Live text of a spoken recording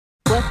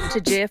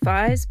Welcome to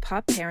JFI's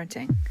Pop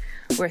Parenting,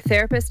 where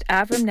therapist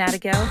Avram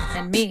Nadigal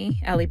and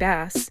me, Ellie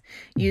Bass,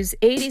 use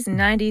 80s and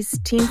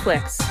 90s teen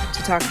flicks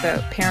to talk about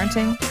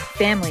parenting,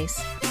 families,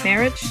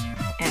 marriage,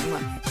 and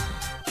love.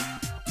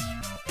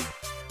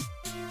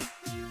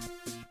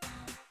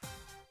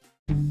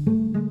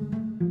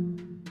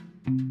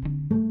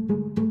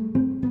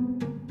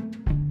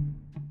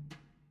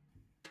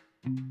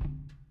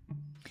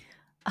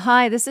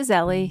 Hi, this is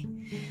Ellie.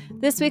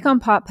 This week on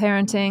Pop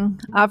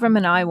Parenting, Avram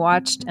and I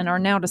watched and are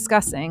now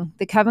discussing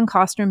the Kevin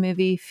Costner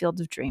movie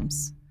Field of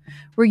Dreams.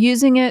 We're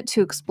using it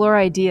to explore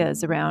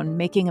ideas around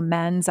making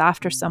amends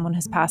after someone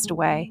has passed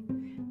away,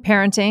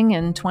 parenting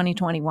in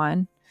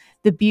 2021,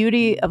 the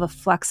beauty of a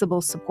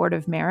flexible,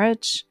 supportive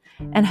marriage,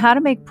 and how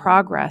to make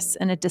progress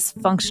in a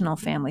dysfunctional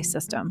family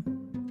system.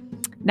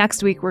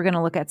 Next week, we're going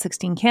to look at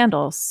 16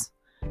 Candles.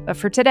 But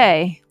for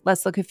today,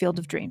 let's look at Field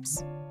of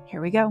Dreams. Here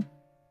we go.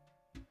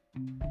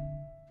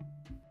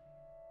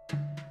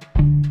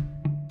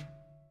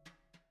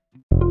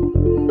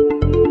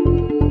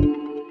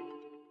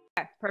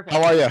 Perfect.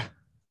 How are you?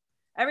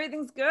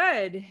 Everything's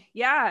good.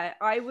 Yeah,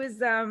 I was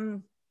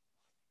so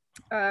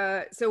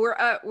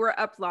we're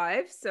up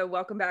live. So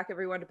welcome back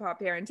everyone to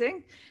Pop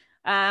Parenting.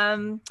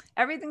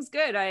 Everything's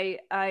good. I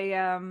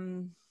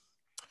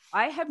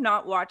have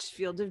not watched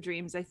Field of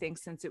Dreams, I think,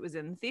 since it was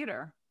in the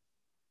theater.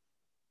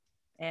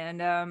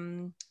 And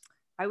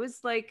I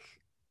was like,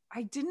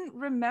 I didn't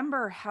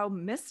remember how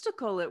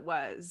mystical it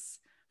was.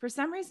 For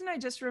some reason, I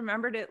just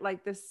remembered it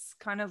like this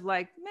kind of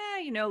like,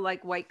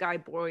 like white guy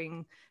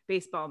boring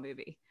baseball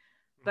movie.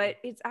 But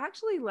it's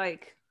actually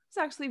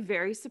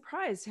very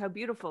surprised how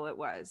beautiful it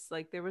was.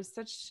 Like there was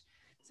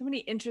so many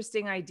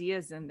interesting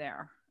ideas in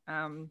there.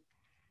 And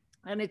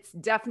it's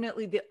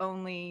definitely the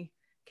only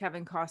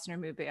Kevin Costner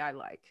movie I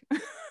like.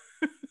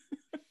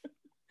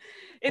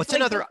 What's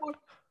another?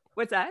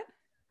 What's that?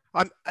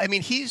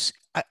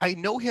 I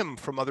know him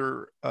from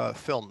other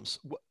films.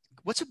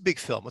 What's a big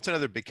film? What's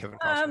another big Kevin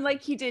Costner film?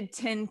 Like he did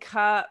Tin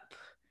Cup.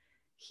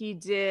 He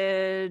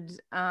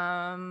did,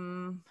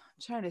 I'm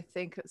trying to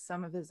think of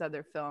some of his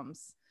other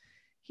films.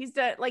 He's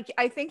done,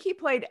 I think he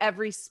played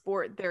every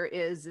sport there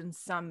is in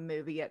some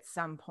movie at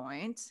some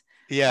point.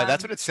 Yeah,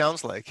 that's what it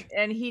sounds like.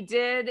 And he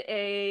did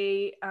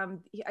I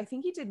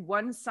think he did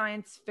one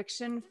science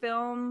fiction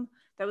film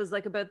that was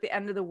like about the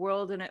end of the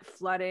world and it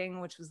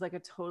flooding, which was like a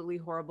totally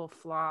horrible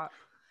flop.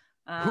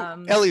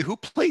 Ellie, who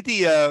played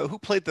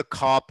the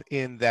cop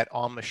in that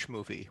Amish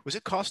movie? Was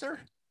it Costner?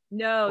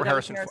 No, or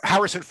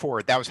Harrison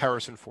Ford. That was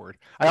Harrison Ford.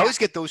 I always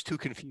get those two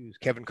confused,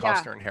 Kevin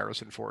Costner and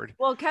Harrison Ford.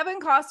 Well, Kevin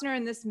Costner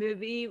in this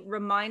movie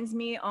reminds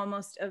me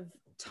almost of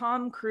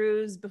Tom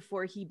Cruise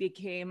before he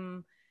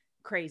became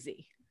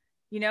crazy.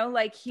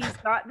 Like he's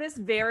got this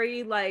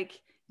very like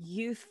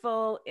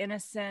youthful,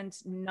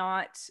 innocent,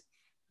 not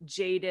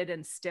jaded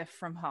and stiff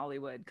from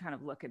Hollywood kind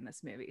of look in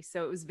this movie.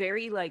 So it was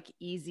very like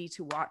easy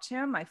to watch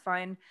him. I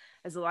find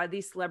as a lot of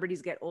these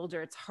celebrities get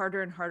older, it's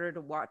harder and harder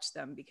to watch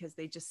them because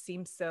they just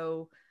seem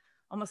so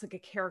almost like a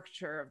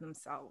caricature of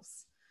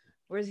themselves.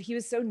 Whereas he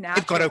was so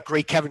natural. I've got a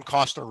great Kevin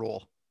Costner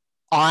role.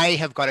 I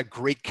have got a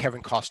great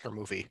Kevin Costner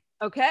movie.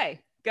 Okay,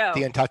 go.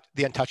 The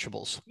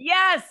Untouchables.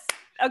 Yes.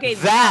 Okay.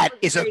 That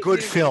is a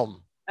good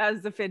film. That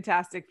was a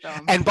fantastic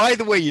film. And by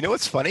the way, you know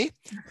what's funny?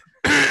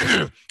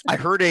 I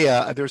heard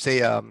there's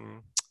a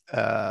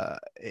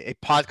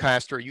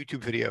podcast or a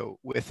YouTube video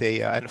with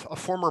a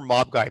former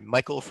mob guy,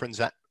 Michael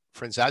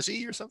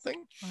Franzese or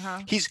something.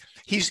 Uh-huh.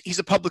 He's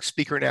a public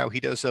speaker now. He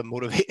does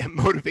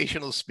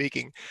motivational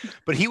speaking,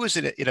 but he was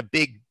in a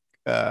big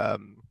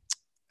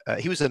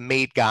he was a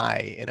maid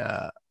guy in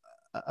a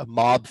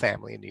mob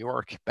family in New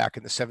York back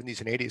in the 70s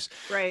and 80s.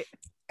 Right.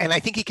 And I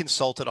think he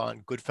consulted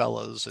on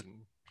Goodfellas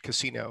and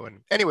Casino. And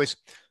anyways,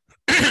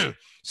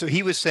 so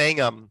he was saying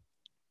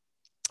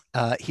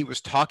he was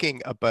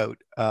talking about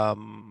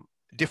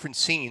different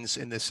scenes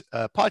in this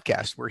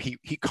podcast where he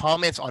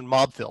comments on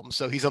mob films.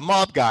 So he's a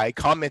mob guy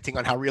commenting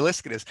on how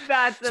realistic it is.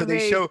 That's so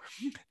amazing.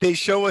 they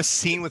show a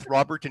scene with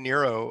Robert De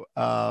Niro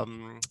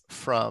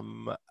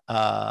from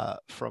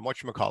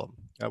whatchamacallem.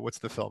 What's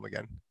the film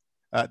again?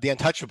 The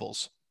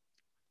Untouchables.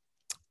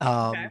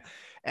 Okay.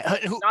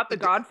 Not The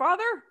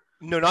Godfather?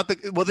 No, they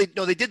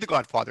did The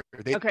Godfather.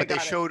 They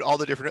showed all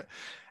the different,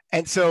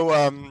 and so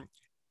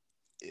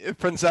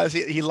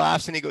Franzese, he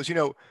laughs and he goes,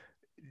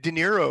 De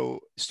Niro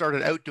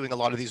started out doing a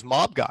lot of these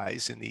mob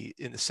guys in the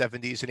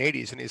 70s and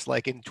 80s, and he's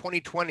like in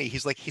 2020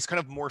 he's kind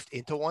of morphed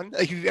into one.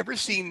 Like, have you ever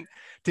seen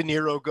De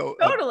Niro go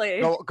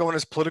on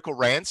his political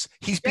rants?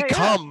 He's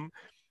become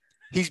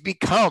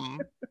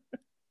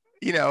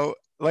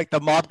like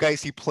the mob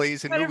guys he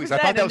plays in movies. I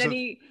thought that was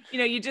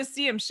you just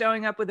see him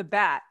showing up with a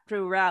bat to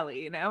a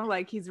rally,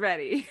 like he's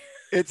ready.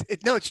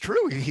 It's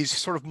true. He's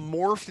sort of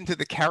morphed into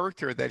the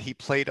character that he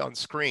played on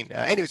screen.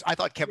 Anyways, I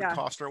thought Kevin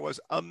Costner was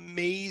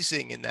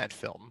amazing in that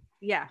film.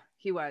 Yeah,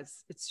 he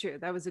was. It's true.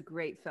 That was a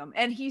great film.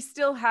 And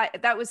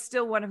that was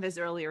still one of his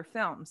earlier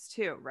films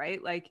too,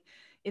 right? Like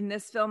in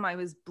this film, I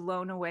was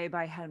blown away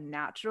by how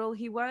natural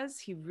he was.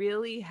 He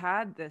really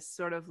had this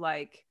sort of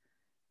like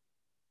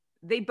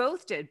they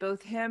both did,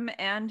 both him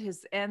and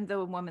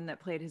the woman that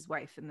played his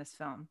wife in this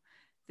film.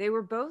 They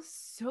were both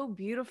so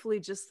beautifully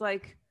just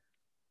like,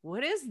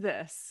 what is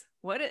this?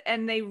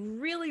 And they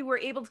really were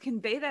able to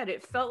convey that.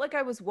 It felt like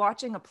I was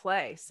watching a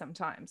play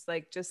sometimes,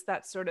 like just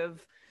that sort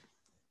of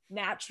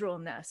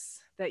naturalness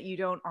that you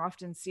don't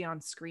often see on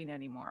screen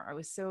anymore.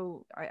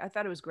 I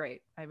thought it was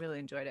great. I really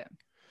enjoyed it.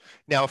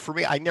 Now, for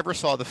me, I never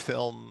saw the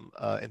film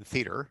in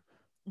theater.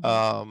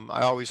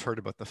 I always heard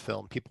about the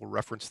film. People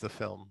reference the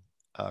film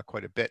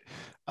quite a bit.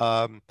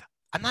 I'm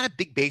not a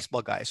big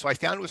baseball guy, so I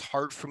found it was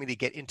hard for me to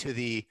get into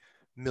the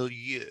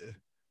milieu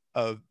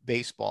of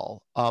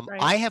baseball.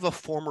 Right. I have a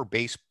former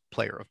bass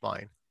player of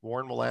mine,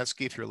 Warren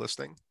Molansky, if you're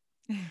listening.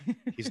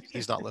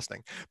 He's not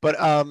listening, but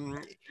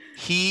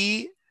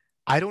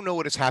I don't know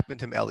what has happened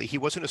to him, Ellie. He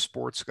wasn't a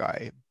sports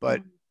guy,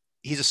 but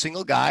he's a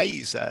single guy.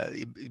 He's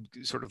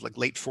sort of like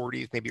late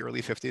 40s, maybe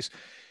early 50s.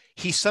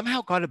 He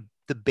somehow got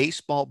the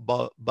baseball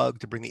bug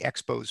to bring the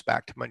Expos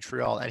back to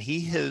Montreal, and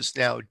he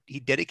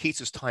dedicates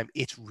his time.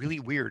 It's really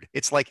weird.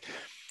 It's like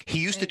he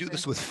used to do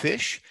this with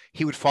Fish.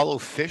 He would follow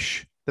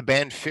Fish, the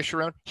band Fish,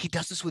 around. He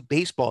does this with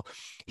baseball.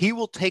 He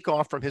will take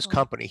off from his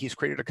company. He's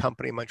created a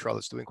company in Montreal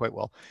that's doing quite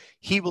well.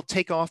 He will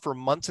take off for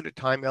months at a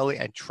time, Ellie,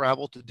 and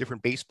travel to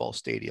different baseball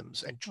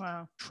stadiums and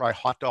try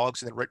hot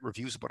dogs and then write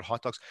reviews about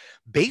hot dogs.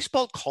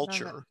 Baseball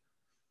culture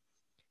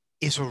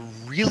is a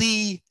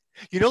really,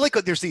 like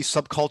there's these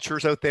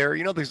subcultures out there,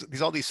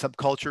 there's all these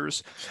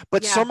subcultures,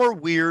 but some are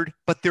weird,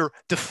 but they're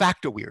de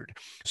facto weird.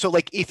 So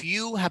like if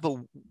you have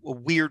a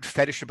weird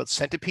fetish about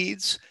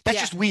centipedes, that's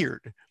just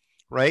weird.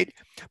 Right.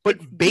 But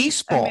it's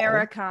baseball,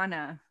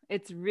 Americana.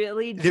 It's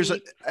really deep. There's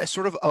a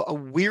sort of a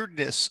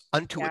weirdness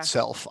unto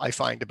itself, I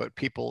find, about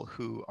people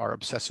who are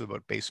obsessive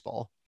about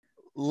baseball.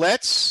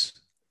 Let's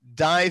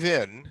dive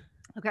in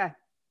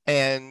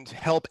and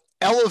help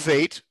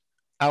elevate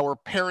our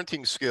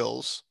parenting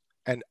skills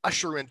and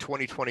usher in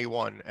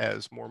 2021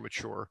 as more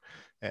mature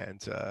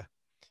and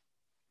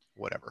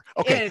whatever.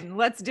 Okay.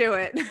 Let's do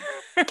it.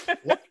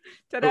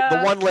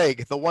 The one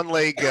leg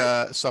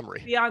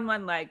summary. The on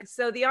one leg.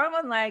 So the on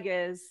one leg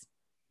is,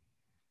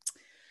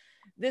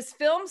 this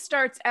film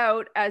starts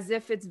out as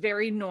if it's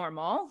very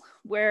normal,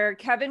 where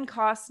Kevin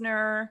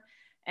Costner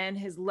and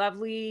his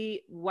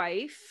lovely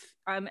wife,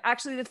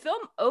 actually the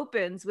film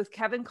opens with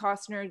Kevin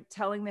Costner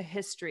telling the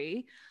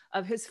history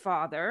of his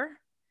father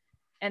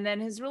and then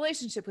his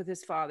relationship with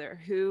his father,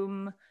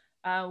 whom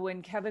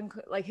when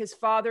his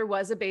father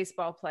was a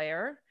baseball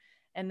player.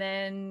 And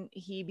then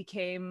he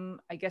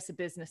became, I guess, a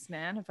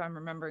businessman, if I'm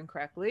remembering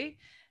correctly,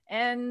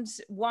 and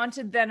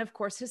wanted then, of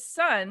course, his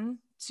son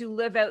to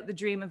live out the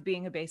dream of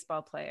being a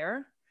baseball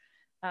player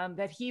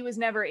that he was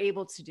never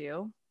able to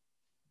do.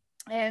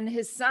 And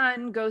his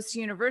son goes to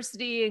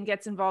university and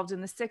gets involved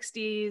in the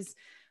 60s,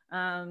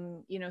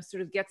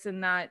 sort of gets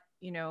in that,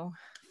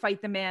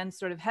 fight the man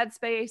sort of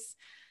headspace,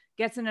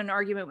 gets in an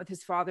argument with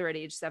his father at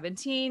age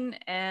 17,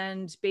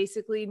 and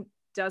basically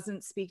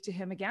doesn't speak to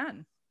him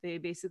again. They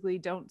basically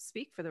don't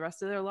speak for the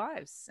rest of their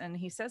lives. And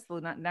he says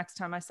the next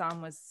time I saw him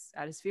was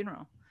at his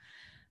funeral.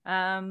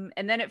 And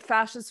then it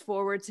flashes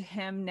forward to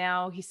him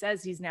now. He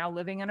says he's now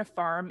living on a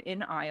farm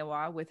in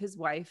Iowa with his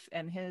wife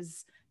and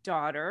his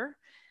daughter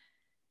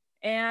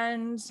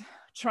and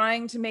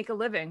trying to make a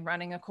living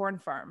running a corn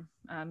farm.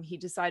 He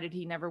decided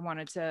he never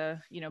wanted to,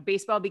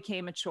 baseball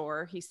became a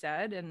chore, he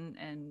said,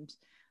 and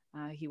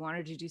he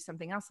wanted to do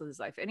something else with his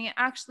life. And he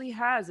actually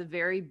has a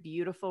very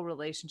beautiful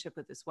relationship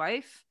with his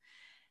wife.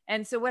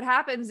 And so what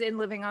happens in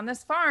living on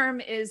this farm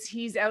is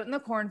he's out in the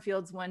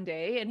cornfields one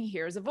day and he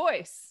hears a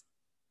voice.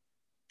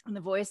 And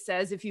the voice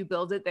says, if you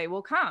build it, they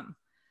will come.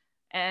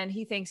 And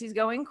he thinks he's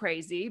going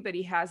crazy, but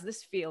he has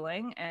this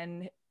feeling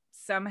and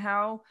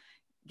somehow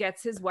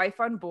gets his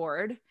wife on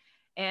board.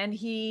 And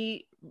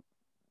he,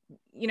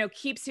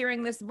 keeps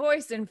hearing this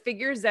voice and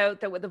figures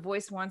out that what the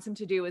voice wants him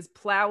to do is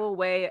plow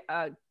away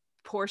a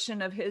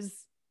portion of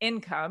his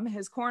income,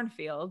 his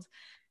cornfield,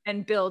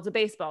 and build a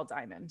baseball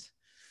diamond.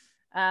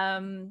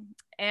 And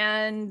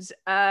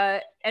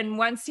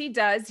once he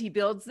does, he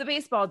builds the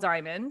baseball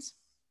diamond.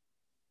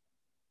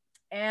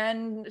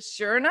 And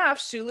sure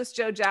enough, Shoeless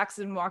Joe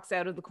Jackson walks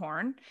out of the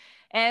corn.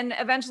 And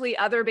eventually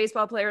other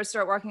baseball players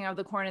start walking out of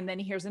the corn. And then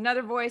he hears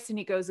another voice and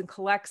he goes and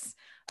collects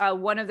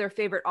one of their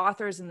favorite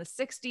authors in the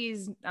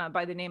 60s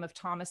by the name of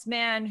Thomas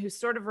Mann, who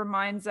sort of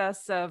reminds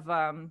us of,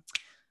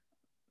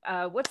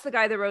 what's the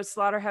guy that wrote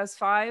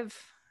Slaughterhouse-Five?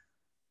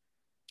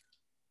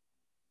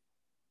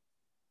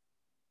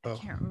 I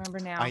can't remember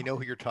now. I know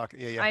who you're talking.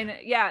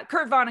 Yeah.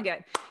 Kurt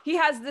Vonnegut. He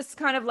has this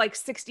kind of like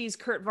 60s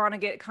Kurt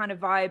Vonnegut kind of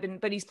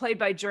vibe, but he's played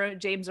by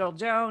James Earl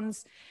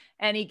Jones,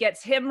 and he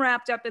gets him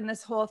wrapped up in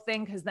this whole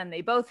thing because then they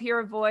both hear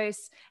a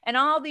voice, and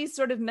all these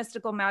sort of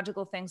mystical,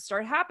 magical things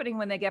start happening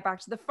when they get back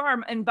to the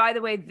farm. And by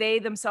the way, they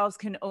themselves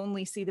can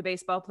only see the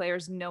baseball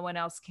players. No one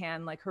else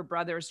can. Like her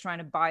brother is trying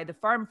to buy the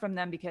farm from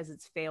them because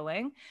it's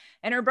failing,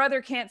 and her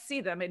brother can't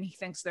see them, and he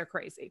thinks they're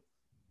crazy.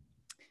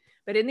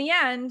 But in the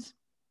end,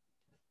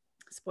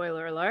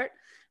 spoiler alert,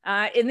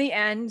 in the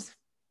end,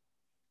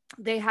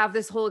 they have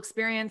this whole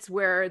experience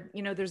where,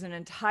 you know, there's an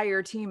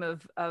entire team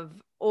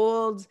of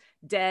old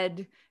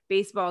dead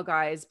baseball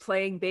guys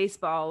playing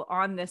baseball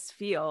on this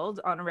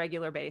field on a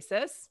regular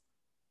basis.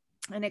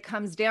 And it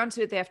comes down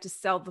to it, they have to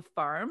sell the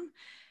farm.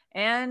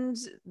 And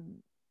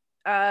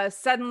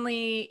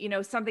suddenly, you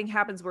know, something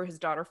happens where his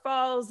daughter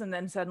falls, and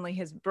then suddenly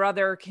his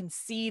brother can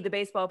see the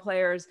baseball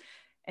players.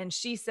 And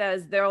she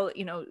says, they'll,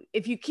 you know,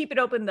 if you keep it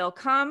open, they'll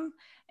come.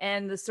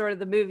 And the sort of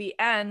the movie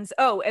ends.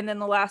 Oh, and then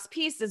the last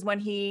piece is when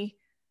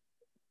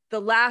the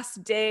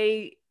last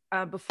day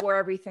before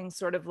everything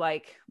sort of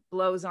like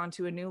blows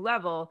onto a new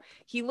level,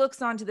 he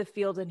looks onto the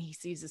field and he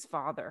sees his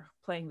father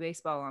playing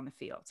baseball on the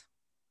field.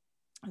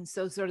 And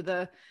so sort of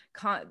the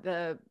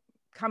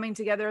coming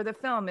together of the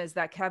film is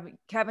that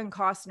Kevin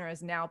Costner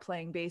is now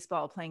playing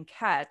baseball, playing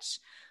catch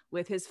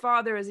with his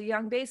father as a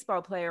young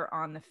baseball player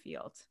on the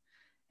field.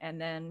 And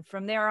then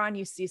from there on,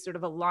 you see sort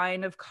of a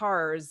line of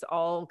cars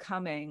all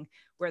coming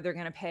where they're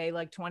going to pay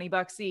like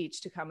 $20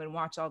 each to come and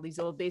watch all these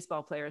old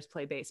baseball players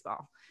play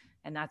baseball.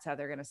 And that's how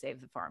they're going to save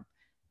the farm.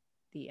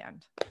 The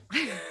end.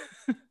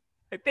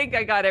 I think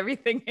I got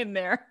everything in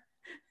there.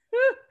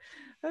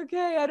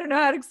 Okay. I don't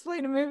know how to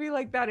explain a movie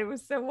like that. It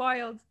was so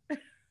wild.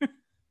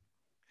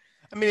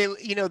 I mean,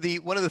 you know,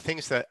 one of the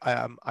things that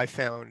I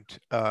found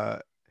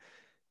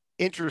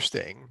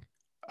interesting,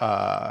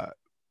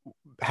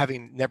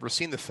 having never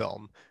seen the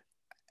film,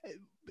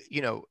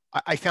 you know,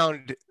 I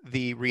found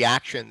the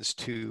reactions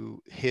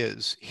to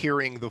his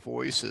hearing the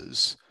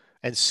voices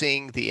and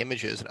seeing the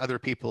images, and other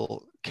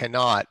people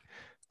cannot,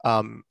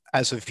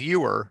 as a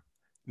viewer,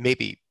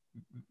 maybe,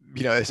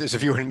 you know, as a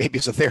viewer and maybe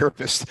as a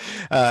therapist,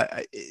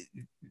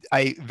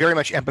 I very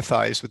much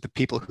empathize with the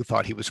people who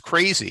thought he was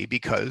crazy,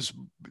 because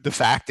the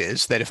fact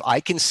is that if I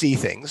can see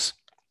things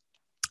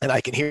and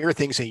I can hear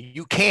things and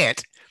you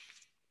can't,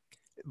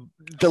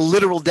 the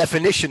literal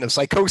definition of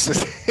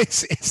psychosis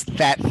is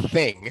that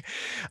thing.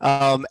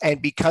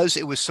 And because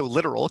it was so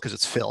literal, because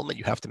it's film and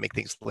you have to make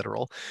things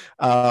literal,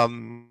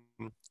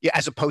 yeah,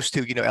 as opposed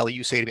to, you know, Ellie,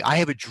 you say to me, I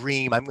have a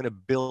dream, I'm going to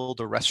build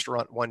a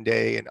restaurant one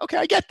day. And okay,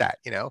 I get that,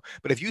 you know,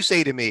 but if you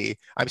say to me,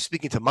 I'm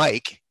speaking to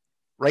Mike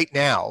right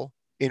now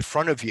in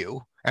front of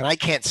you and I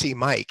can't see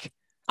Mike,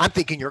 I'm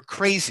thinking you're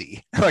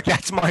crazy. Like,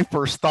 that's my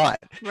first thought.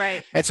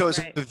 Right. And so as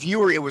a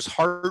viewer, it was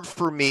hard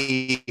for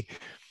me.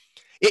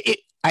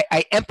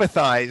 I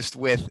empathized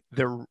with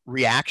the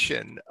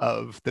reaction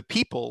of the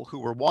people who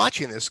were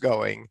watching this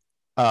going,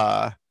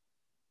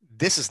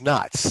 this is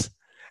nuts.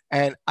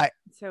 And I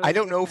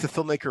don't know if the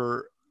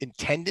filmmaker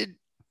intended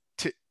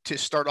to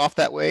start off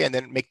that way and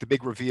then make the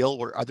big reveal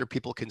where other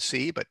people can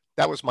see, but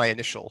that was my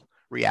initial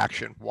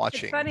reaction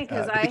watching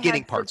the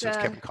beginning parts of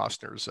Kevin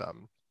Costner's.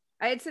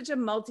 I had such a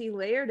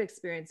multi-layered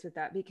experience with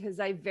that, because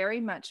I very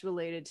much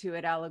related to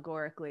it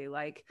allegorically,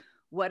 like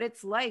what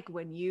it's like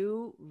when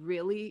you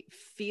really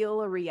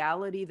feel a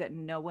reality that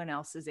no one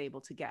else is able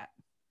to get.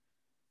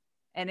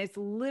 And it's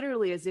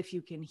literally as if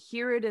you can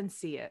hear it and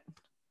see it.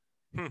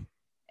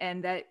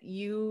 And that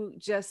you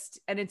just,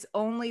 and it's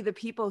only the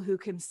people who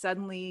can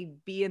suddenly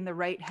be in the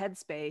right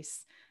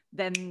headspace,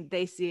 then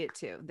they see it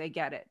too. They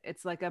get it.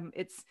 It's like,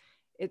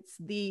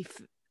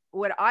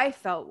 what I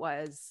felt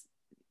was,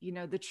 you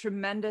know, the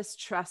tremendous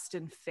trust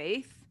and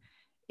faith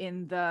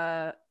in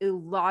the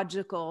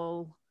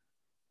illogical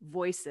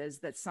voices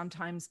that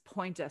sometimes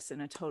point us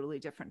in a totally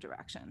different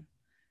direction,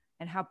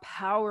 and how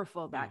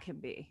powerful that can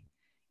be,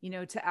 you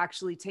know, to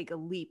actually take a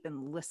leap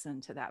and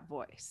listen to that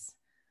voice.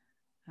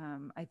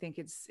 I think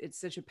it's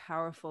such a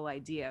powerful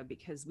idea,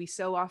 because we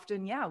so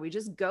often, we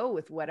just go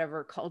with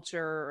whatever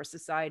culture or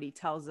society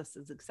tells us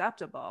is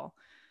acceptable,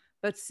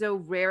 but so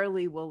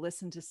rarely we'll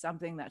listen to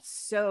something that's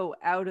so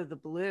out of the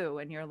blue.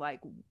 And you're like,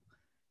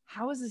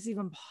 how is this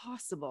even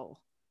possible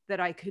that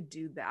I could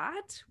do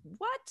that?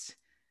 What?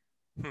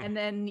 And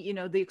then, you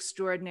know, the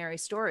extraordinary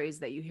stories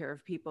that you hear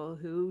of people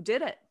who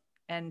did it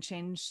and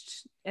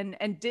changed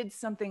and did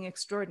something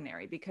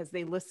extraordinary because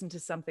they listened to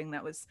something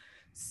that was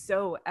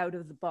so out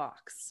of the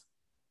box.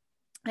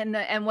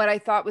 And what I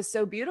thought was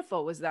so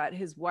beautiful was that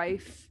his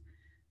wife,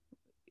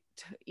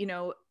 you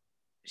know,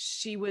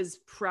 she was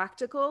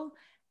practical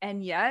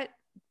and yet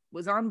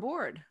was on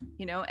board,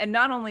 you know, and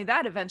not only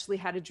that, eventually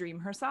had a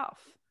dream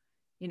herself,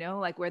 you know,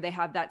 like where they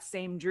had that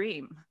same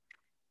dream.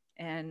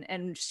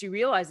 And she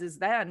realizes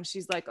then,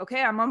 she's like,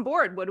 okay, I'm on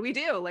board. What do we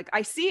do? Like,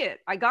 I see it.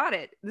 I got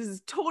it. This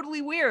is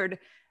totally weird,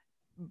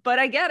 but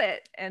I get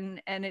it.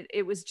 And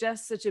it was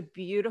just such a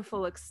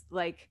beautiful,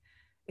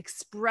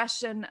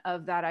 expression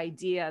of that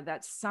idea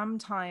that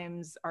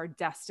sometimes our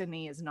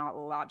destiny is not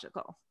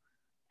logical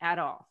at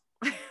all.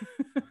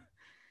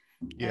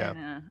 Yeah.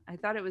 And, I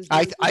thought it was.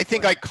 I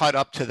think I caught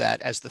up to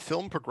that as the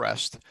film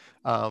progressed.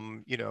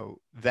 You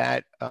know,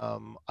 that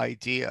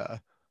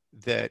idea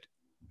that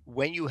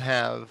when you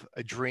have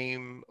a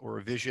dream or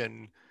a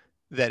vision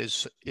that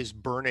is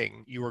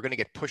burning, you are going to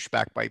get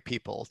pushback by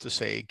people to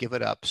say, give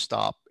it up,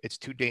 stop. It's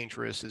too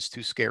dangerous. It's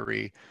too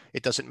scary.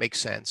 It doesn't make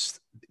sense.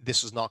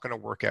 This is not going to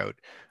work out.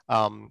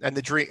 And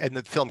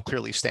the film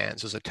clearly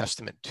stands as a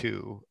testament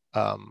to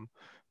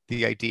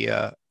the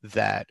idea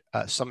that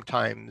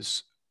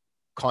sometimes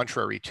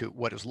contrary to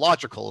what is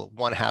logical,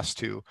 one has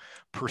to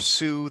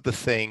pursue the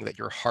thing that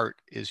your heart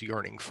is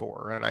yearning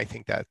for. And I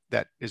think that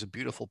that is a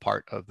beautiful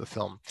part of the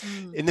film.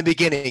 In the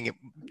beginning,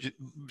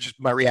 just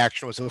my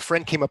reaction was, a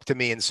friend came up to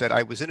me and said,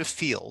 I was in a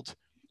field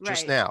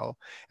just now,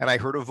 and I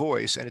heard a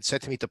voice and it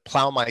said to me to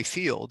plow my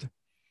field.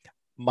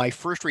 My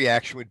first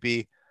reaction would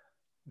be,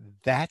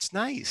 that's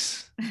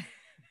nice.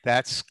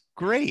 That's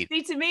great.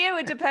 See, to me, it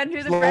would depend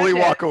who the Slowly friend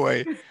walk is.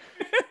 away.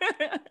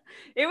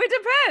 It would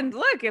depend.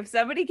 Look, if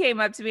somebody came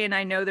up to me and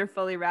I know they're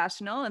fully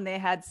rational and they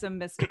had some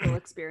mystical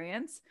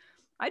experience,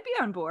 I'd be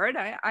on board.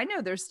 I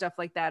know there's stuff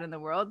like that in the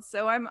world,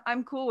 so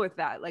I'm cool with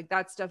that. Like,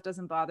 that stuff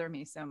doesn't bother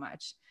me so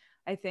much.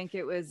 I think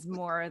it was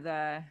more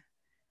the,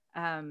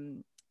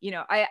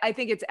 I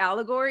think it's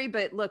allegory,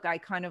 but look, I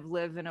kind of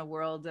live in a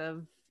world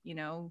of,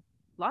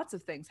 lots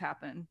of things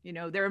happen.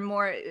 There are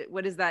more,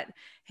 what is that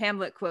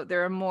Hamlet quote?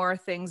 There are more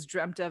things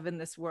dreamt of in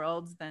this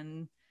world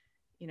than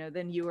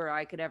you or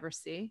I could ever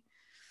see.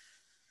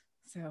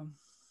 So,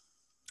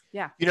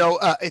 yeah.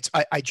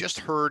 I just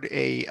heard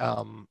a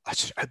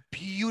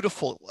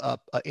beautiful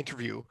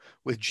interview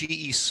with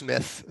G.E.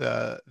 Smith,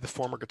 the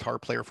former guitar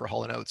player for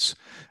Hall & Oates.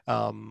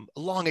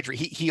 Long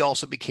interview. He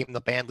also became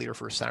the band leader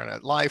for Saturday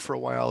Night Live for a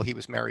while. He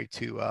was married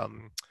to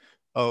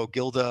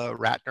Gilda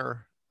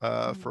Radner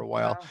for a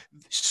while. Wow.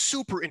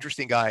 Super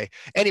interesting guy.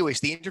 Anyways,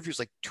 the interview is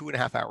like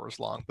 2.5 hours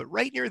long, but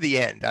right near the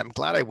end, I'm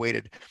glad I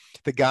waited.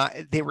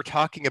 They were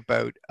talking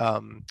about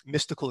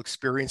mystical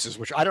experiences,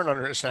 which I don't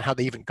understand how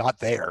they even got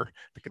there,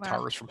 the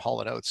guitarist from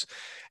Hall & Oates.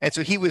 And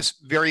so he was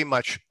very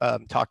much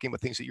talking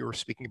about things that you were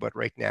speaking about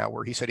right now,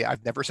 where he said, yeah,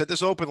 I've never said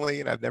this openly,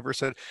 and I've never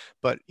said,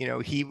 but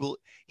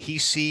he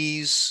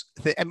sees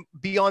and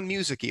beyond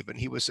music even,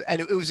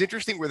 and it was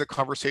interesting where the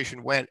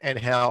conversation went and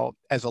how,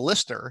 as a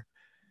listener,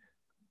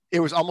 it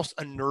was almost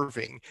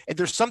unnerving. And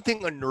there's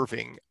something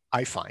unnerving,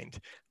 I find,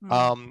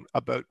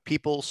 about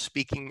people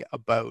speaking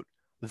about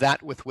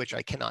that with which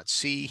I cannot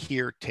see,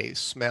 hear,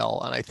 taste,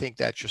 smell. And I think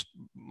that's just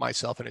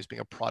myself and as being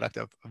a product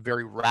of a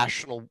very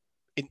rational,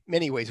 in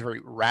many ways, a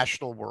very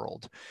rational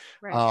world.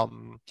 Right.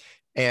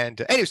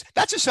 And anyways,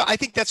 I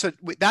think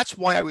that's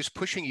why I was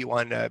pushing you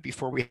on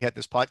before we had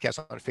this podcast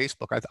on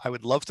Facebook. I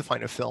would love to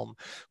find a film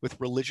with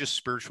religious,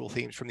 spiritual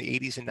themes from the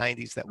 80s and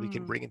 90s that we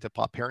can bring into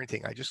pop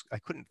parenting. I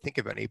couldn't think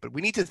of any, but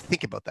we need to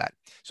think about that.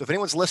 So if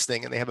anyone's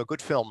listening and they have a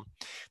good film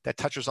that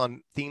touches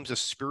on themes of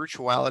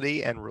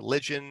spirituality and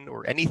religion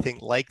or anything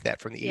like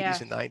that from the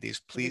 80s and 90s,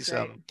 please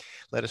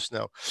let us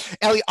know.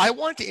 Ellie, I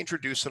want to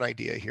introduce an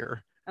idea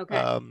here.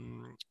 Okay.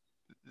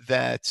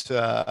 That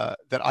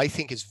I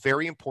think is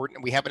very important,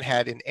 and we haven't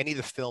had in any of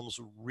the films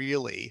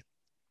really.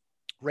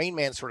 Rain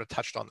Man sort of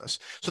touched on this.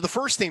 So the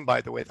first thing, by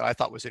the way, that I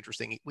thought was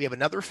interesting, we have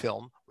another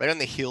film right on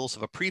the heels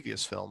of a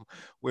previous film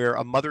where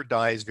a mother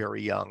dies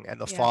very young, and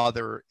the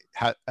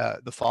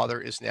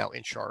father is now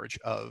in charge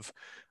of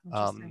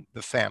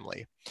the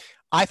family.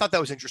 I thought that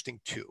was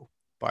interesting too.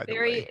 By the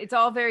way, it's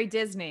all very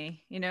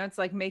Disney. It's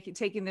like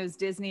taking those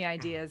Disney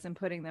ideas and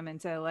putting them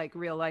into like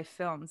real life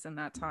films in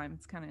that time.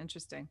 It's kind of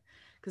interesting.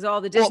 Because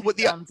all the Disney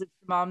films, it's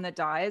the mom that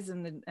dies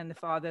and the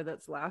father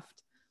that's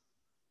left.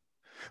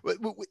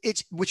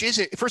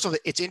 First of all,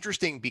 it's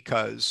interesting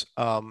because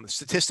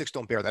statistics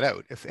don't bear that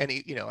out. If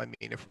any,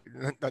 if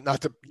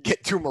not to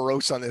get too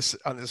morose on this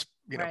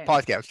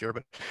podcast here,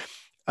 but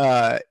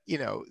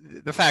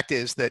the fact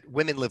is that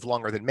women live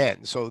longer than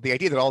men. So the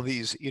idea that all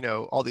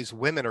these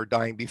women are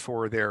dying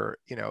before they're,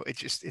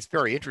 it's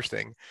very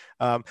interesting.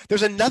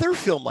 There's another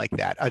film like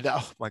that.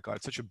 Oh my God,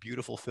 it's such a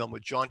beautiful film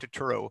with John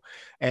Turturro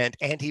and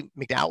Andie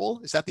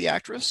MacDowell. Is that the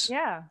actress?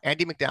 Yeah.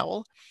 Andie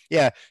MacDowell.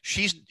 Yeah.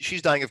 She's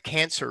dying of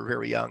cancer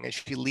very young, and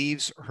she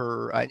leaves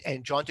her,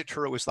 and John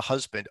Turturro is the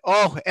husband.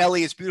 Oh,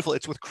 Ellie, it's beautiful.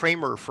 It's with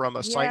Kramer from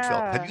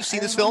Seinfeld. Have you seen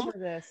this film?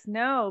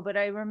 No, but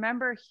I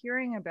remember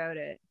hearing about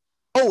it.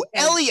 Oh,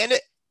 Ellie, and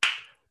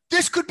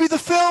this could be the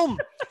film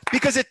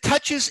because it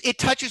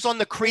touches on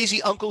the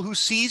crazy uncle who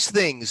sees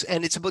things,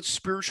 and it's about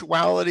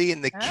spirituality,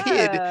 and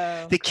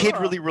the kid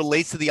really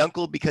relates to the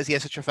uncle because he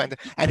has such a fan,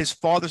 and his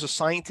father's a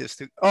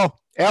scientist. Oh,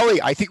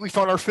 Ellie, I think we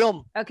found our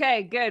film.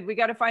 Okay, good. We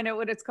got to find out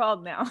what it's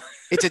called now.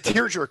 It's a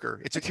tearjerker.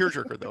 It's a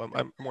tearjerker, though.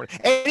 I'm more.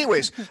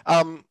 Anyways,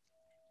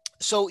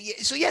 so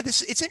yeah,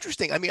 it's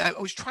interesting. I mean, I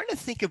was trying to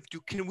think of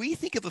can we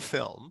think of a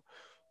film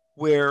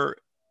where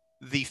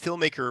the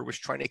filmmaker was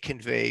trying to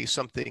convey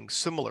something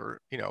similar,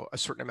 a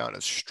certain amount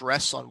of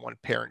stress on one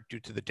parent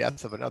due to the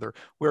death of another,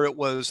 where it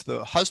was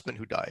the husband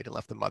who died and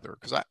left the mother.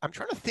 Because I'm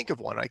trying to think of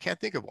one. I can't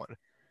think of one.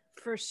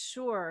 For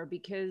sure,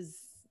 because,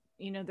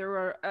 there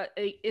were,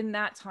 in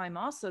that time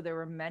also, there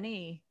were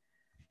many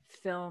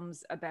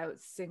films about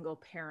single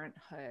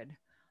parenthood.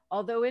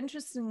 Although,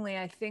 interestingly,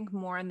 I think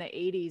more in the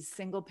 80s,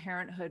 single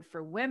parenthood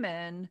for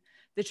women,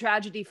 the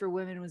tragedy for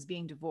women was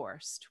being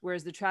divorced,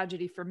 whereas the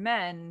tragedy for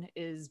men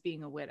is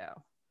being a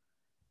widow,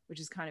 which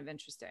is kind of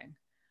interesting.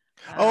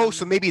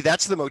 So maybe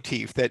that's the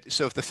motif.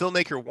 So if the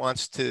filmmaker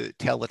wants to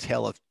tell a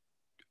tale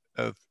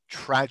of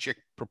tragic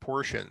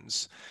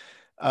proportions,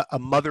 a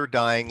mother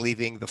dying,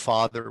 leaving the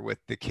father with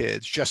the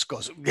kids, just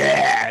goes,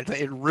 yeah,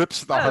 it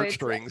rips the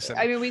heartstrings.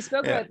 I mean, we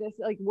spoke yeah. about this,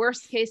 like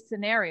worst case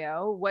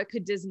scenario, what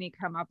could Disney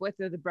come up with,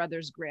 or the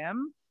Brothers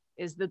Grimm,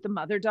 is that the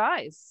mother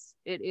dies.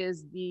 It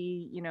is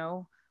the,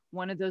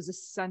 one of those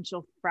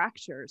essential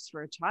fractures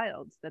for a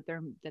child, that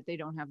they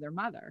don't have their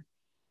mother.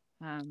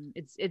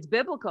 It's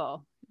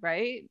biblical,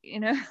 right?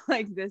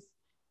 Like this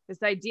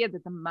idea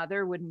that the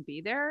mother wouldn't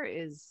be there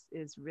is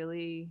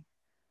really,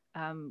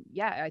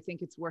 I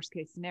think it's worst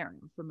case scenario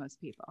for most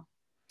people.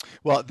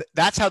 Well,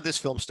 that's how this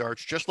film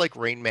starts, just like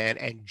Rain Man,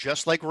 and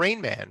just like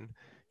Rain Man,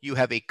 you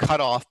have a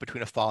cutoff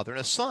between a father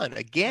and a son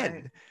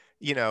again.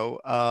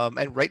 Right.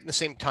 And right in the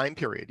same time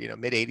period,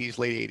 mid 80s,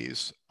 late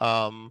 80s.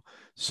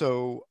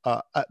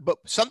 But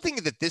something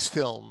that this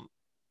film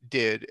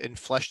did and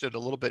fleshed it a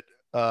little bit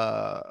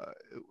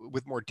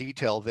with more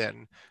detail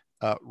than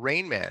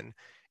Rain Man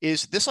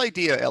is this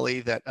idea,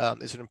 Ellie, that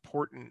is an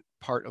important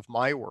part of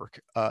my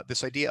work,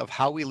 this idea of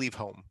how we leave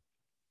home.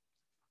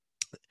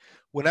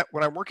 When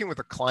I'm working with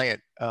a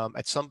client,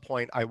 at some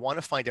point, I want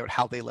to find out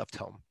how they left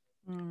home.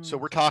 So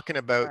we're talking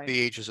about the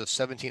ages of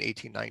 17,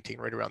 18, 19,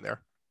 right around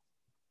there.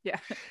 Yeah.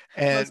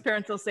 And most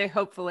parents will say,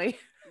 hopefully.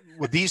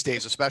 Well, these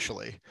days,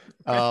 especially.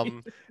 Right.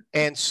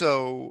 And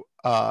so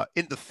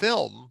in the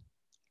film,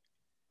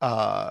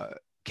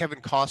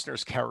 Kevin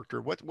Costner's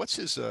character, what's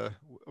his,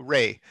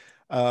 Ray?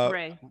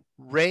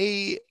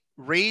 Ray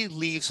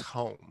leaves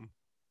home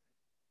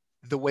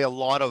the way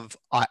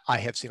I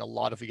have seen a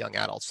lot of young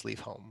adults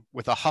leave home,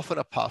 with a huff and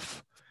a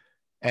puff,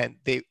 and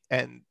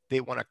they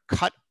want to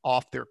cut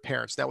off their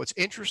parents. Now, what's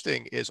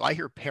interesting is I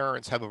hear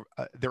parents have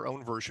their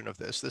own version of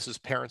this. This is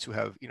parents who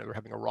have, they're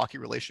having a rocky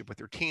relationship with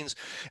their teens,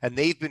 and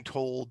they've been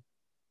told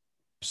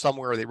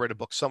somewhere, they read a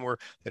book somewhere,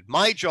 that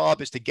my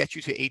job is to get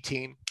you to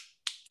 18,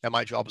 and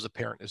my job as a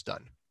parent is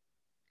done.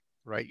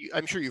 Right?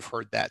 I'm sure you've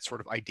heard that sort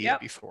of idea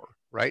before,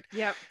 right?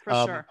 Yep, for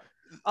sure.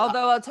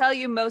 Although I'll tell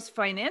you, most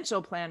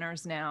financial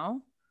planners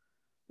now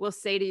will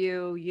say to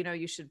you,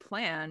 you should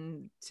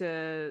plan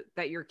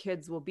that your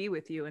kids will be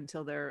with you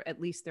until they're at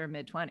least their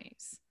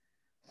mid-20s.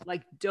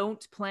 Like,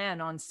 don't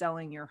plan on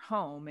selling your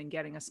home and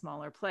getting a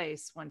smaller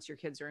place once your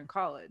kids are in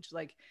college.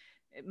 Like,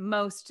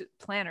 most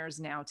planners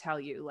now tell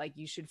you, like,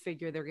 you should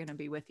figure they're going to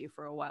be with you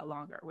for a while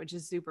longer, which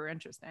is super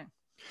interesting.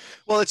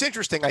 Well, it's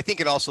interesting. I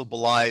think it also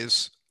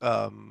belies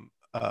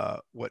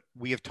what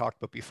we have talked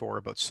about before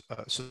about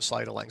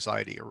societal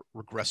anxiety, or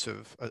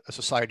regressive, a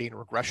society in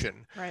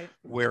regression, right,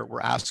 where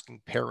we're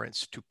asking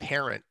parents to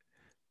parent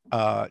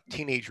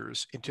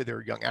teenagers into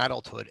their young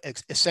adulthood,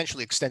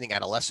 essentially extending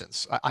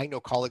adolescence. I know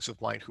colleagues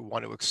of mine who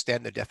want to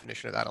extend the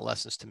definition of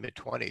adolescence to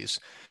mid-20s,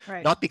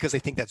 right, not because they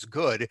think that's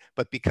good,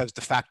 but because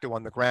de facto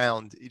on the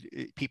ground,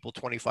 people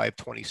 25,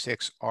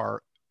 26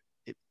 are,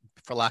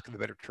 for lack of a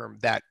better term,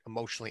 that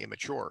emotionally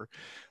immature.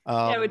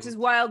 Which is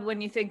wild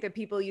when you think that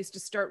people used to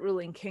start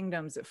ruling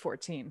kingdoms at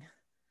 14.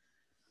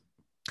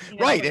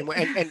 Right.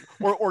 And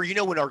or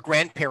when our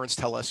grandparents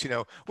tell us,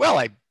 well,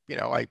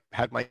 I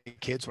had my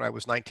kids when I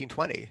was 19,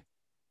 20.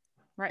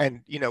 Right.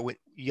 And, when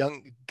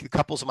young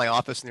couples in my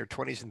office in their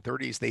 20s and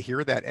 30s, they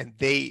hear that, and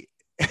they,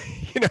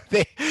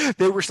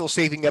 they were still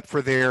saving up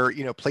for their,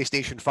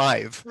 PlayStation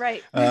 5.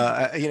 Right.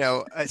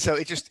 So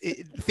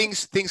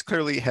things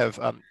clearly have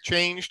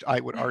changed. I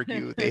would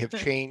argue they have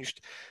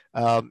changed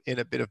in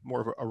a bit of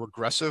more of a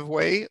regressive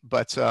way,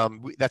 but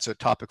that's a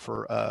topic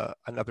for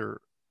another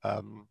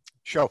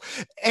show.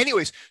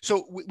 Anyways,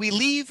 so we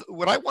leave.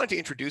 What I wanted to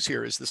introduce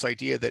here is this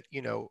idea that,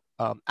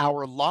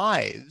 our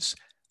lives,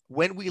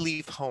 when we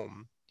leave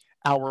home,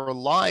 our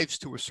lives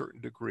to a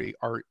certain degree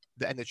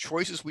and the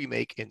choices we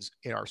make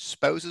in our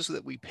spouses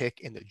that we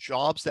pick, in the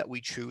jobs that we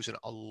choose, and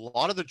a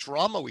lot of the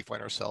drama we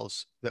find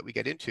ourselves that we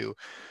get into,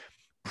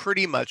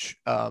 pretty much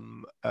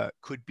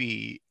could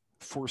be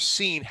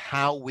foreseen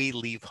how we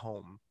leave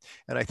home.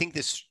 And I think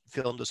this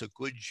film does a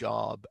good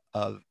job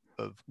of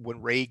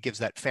when Ray gives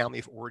that family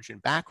of origin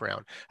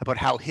background about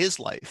how his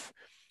life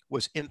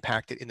was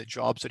impacted in the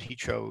jobs that he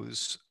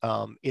chose,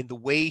 in the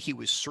way he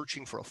was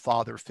searching for a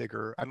father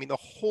figure. I mean, the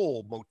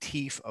whole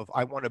motif of,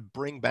 I want to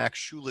bring back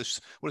Shoeless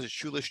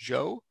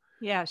Joe?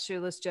 Yeah,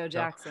 Shoeless Joe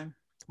Jackson.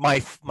 My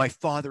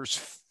father's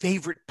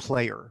favorite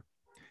player.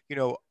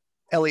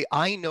 Ellie,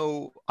 I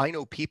know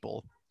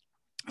people,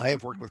 I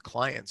have worked with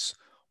clients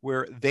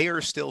where they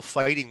are still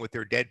fighting with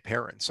their dead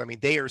parents. I mean,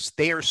 they are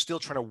still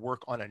trying to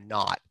work on a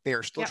knot. They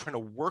are still trying to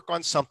work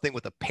on something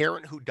with a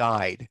parent who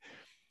died,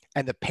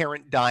 and the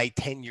parent died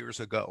 10 years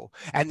ago.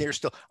 And they're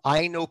still,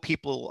 I know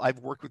people, I've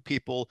worked with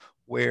people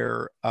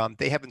where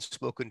they haven't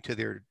spoken to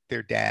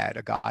their dad,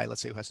 a guy,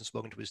 let's say, who hasn't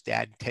spoken to his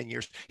dad in 10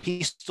 years.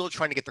 He's still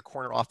trying to get the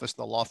corner office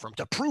in the law firm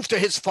to prove to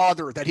his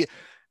father that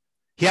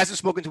he hasn't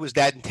spoken to his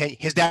dad in 10 years.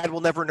 His dad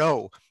will never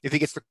know if he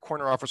gets the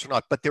corner office or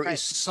not. But there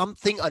is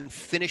something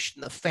unfinished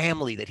in the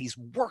family that he's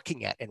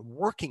working at and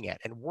working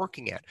at and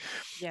working at.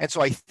 Yeah. And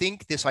so I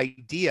think this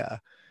idea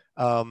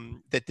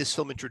that this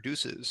film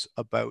introduces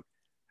about,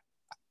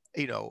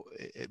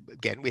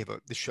 again, we have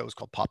this show is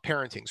called Pop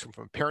Parenting. So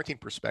from a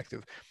parenting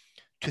perspective,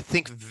 to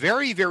think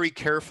very, very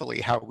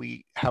carefully how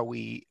we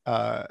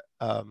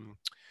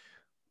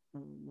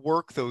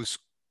work those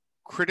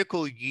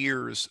critical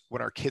years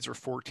when our kids are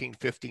 14,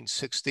 15,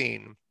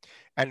 16,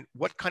 and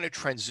what kind of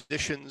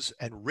transitions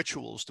and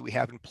rituals do we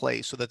have in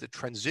place so that the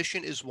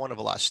transition is one of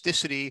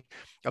elasticity,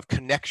 of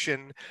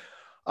connection,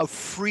 of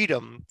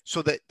freedom,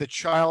 so that the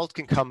child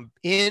can come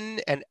in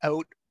and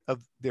out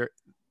of the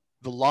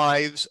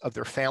lives of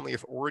their family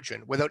of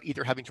origin without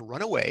either having to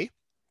run away,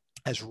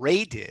 as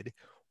Ray did,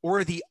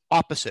 or the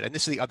opposite. And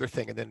this is the other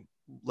thing, and then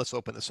let's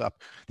open this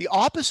up. The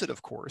opposite,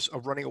 of course,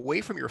 of running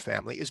away from your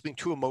family is being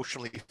too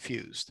emotionally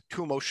fused,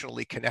 too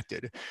emotionally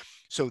connected.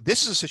 So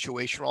this is a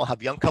situation where I'll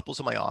have young couples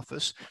in my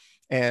office,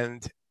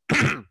 and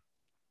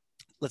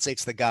let's say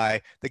it's the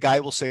guy. The guy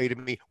will say to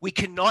me, "We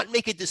cannot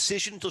make a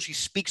decision until she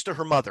speaks to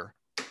her mother."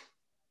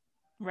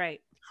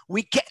 Right.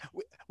 We can't.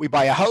 We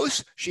buy a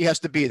house, she has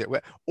to be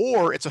there.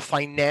 Or it's a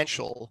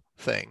financial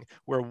thing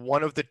where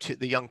one of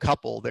the young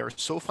couple, they're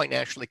so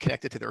financially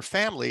connected to their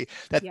family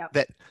that Yep.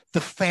 that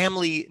the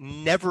family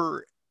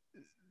never,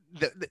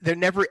 they're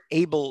never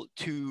able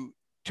to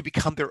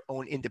become their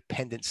own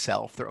independent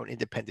self, their own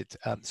independent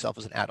self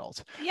as an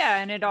adult. Yeah,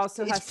 and it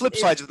also It's has flip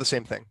sides of the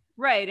same thing.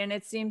 Right, and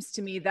it seems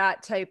to me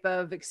that type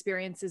of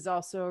experience is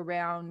also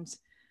around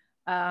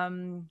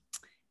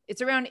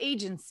it's around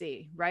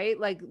agency, right?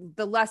 Like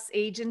the less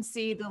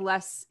agency, the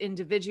less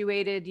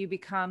individuated you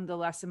become, the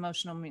less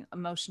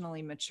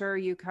emotionally mature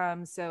you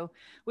come. So,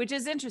 which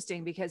is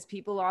interesting because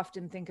people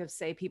often think of,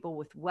 say, people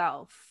with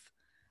wealth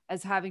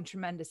as having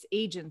tremendous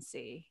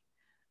agency,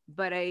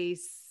 but I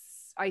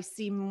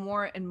see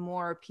more and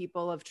more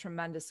people of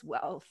tremendous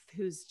wealth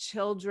whose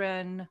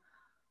children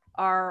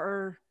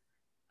are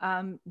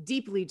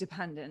deeply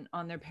dependent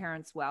on their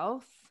parents'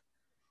 wealth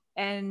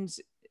and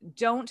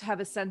don't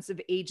have a sense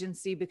of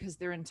agency because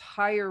their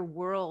entire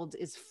world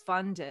is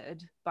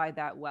funded by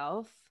that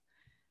wealth,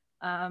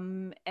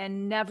 and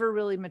never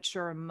really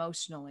mature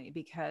emotionally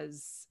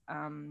because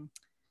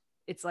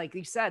it's like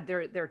you said,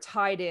 they're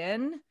tied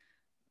in,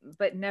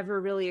 but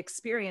never really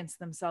experience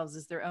themselves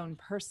as their own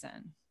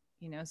person.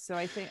 So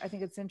I think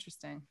it's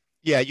interesting.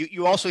 Yeah,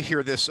 you also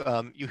hear this.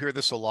 You hear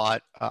this a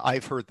lot.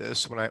 I've heard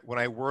this when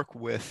I work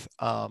with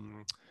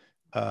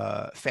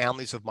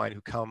families of mine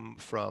who come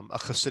from a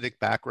Hasidic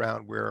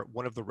background where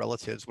one of the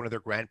relatives, one of their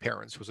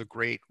grandparents was a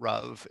great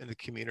Rav in the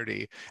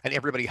community and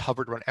everybody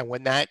hovered around. And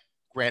when that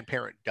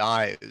grandparent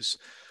dies,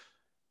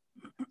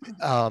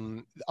 a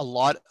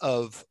lot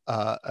of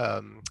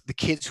the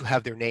kids who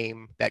have their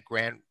name, that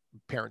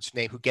grandparent's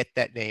name, who get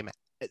that name,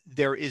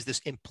 there is this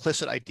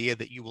implicit idea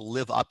that you will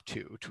live up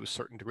to a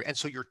certain degree. And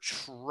so you're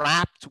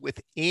trapped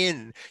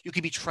within, you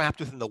could be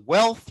trapped within the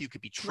wealth, you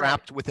could be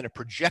trapped within a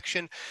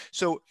projection.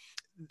 So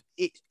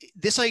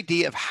this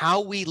idea of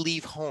how we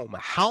leave home,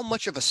 how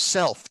much of a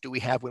self do we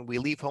have when we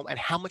leave home and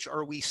how much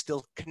are we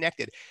still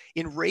connected?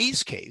 In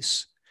Ray's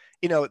case,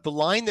 the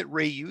line that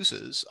Ray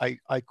uses,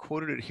 I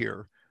quoted it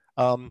here.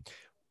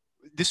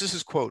 This is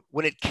his quote: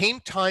 "When it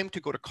came time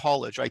to go to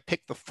college, I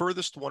picked the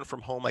furthest one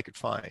from home I could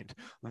find.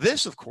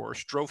 This, of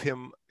course, drove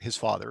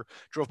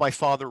my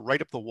father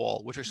right up the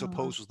wall, which I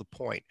suppose was the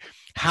point.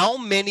 How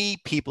many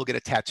people get a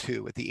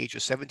tattoo at the age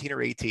of 17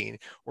 or 18,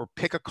 or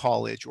pick a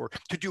college, or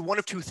to do one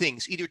of two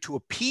things, either to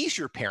appease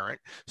your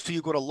parent, so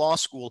you go to law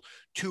school,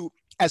 to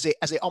as a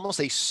almost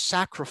a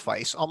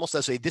sacrifice, almost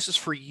as a this is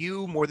for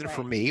you more than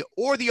for me,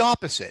 or the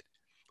opposite,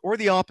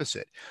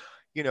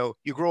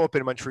 you grow up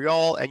in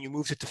Montreal and you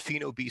move to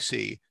Tofino,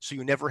 BC. So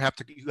you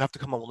have to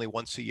come home only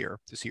once a year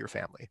to see your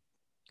family."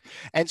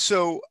 And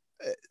so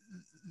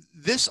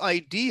this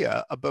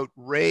idea about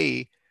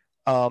Ray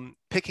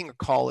picking a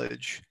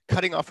college,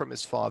 cutting off from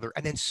his father,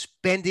 and then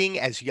spending,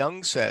 as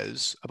Jung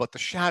says about the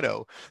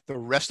shadow, the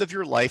rest of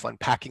your life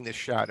unpacking this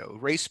shadow.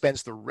 Ray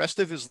spends the rest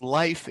of his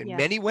life in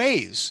many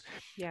ways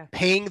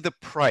paying the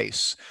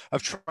price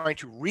of trying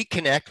to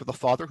reconnect with a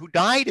father who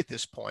died at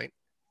this point.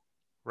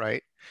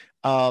 Right.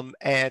 And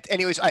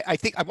anyways, I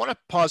think I want to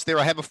pause there.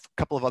 I have a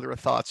couple of other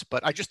thoughts,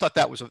 but I just thought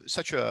that was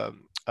such a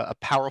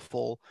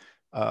powerful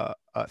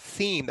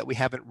theme that we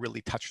haven't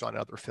really touched on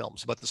in other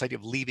films, about this idea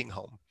of leaving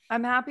home.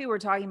 I'm happy we're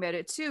talking about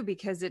it too,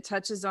 because it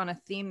touches on a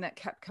theme that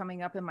kept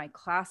coming up in my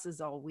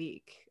classes all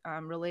week,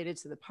 related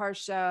to the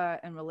Parsha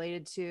and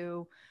related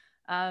to,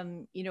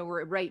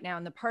 we're right now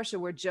in the Parsha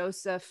where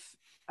Joseph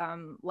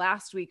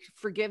last week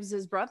forgives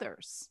his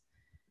brothers.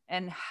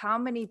 And how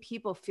many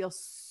people feel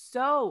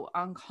so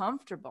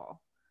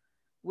uncomfortable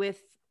with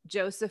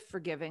Joseph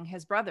forgiving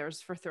his brothers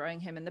for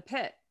throwing him in the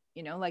pit?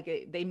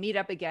 They meet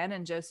up again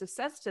and Joseph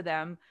says to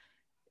them,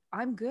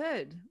 "I'm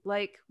good.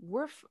 Like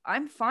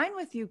I'm fine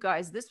with you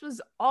guys. This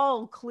was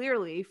all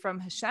clearly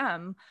from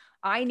Hashem.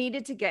 I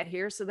needed to get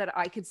here so that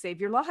I could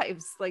save your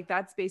lives." Like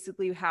that's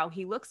basically how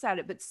he looks at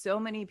it. But so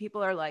many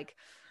people are like,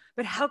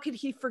 but how could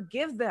he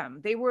forgive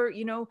them? They were,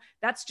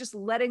 that's just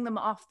letting them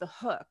off the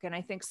hook. And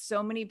I think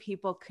so many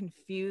people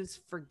confuse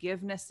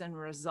forgiveness and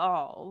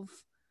resolve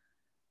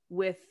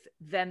with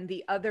then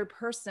the other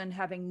person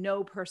having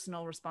no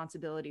personal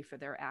responsibility for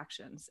their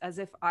actions, as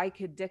if I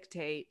could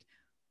dictate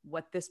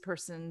what this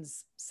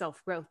person's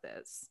self-growth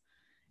is.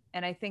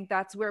 And I think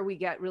that's where we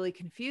get really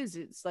confused.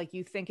 It's like,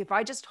 you think if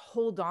I just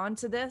hold on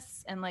to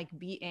this and like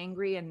be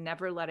angry and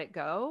never let it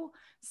go,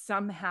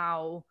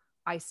 somehow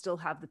I still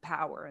have the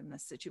power in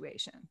this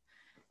situation.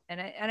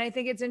 And I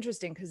think it's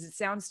interesting because it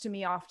sounds to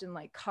me often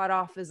like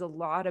cutoff is a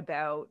lot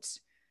about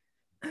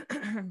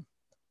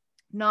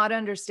not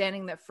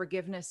understanding that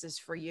forgiveness is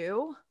for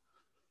you.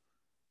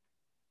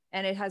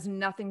 And it has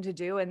nothing to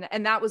do.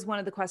 And that was one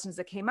of the questions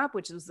that came up,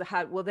 which was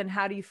well, then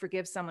how do you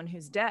forgive someone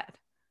who's dead?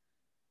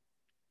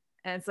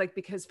 And it's like,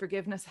 because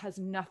forgiveness has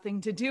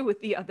nothing to do with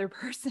the other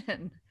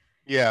person.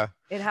 Yeah.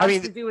 It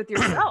has to do with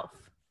yourself.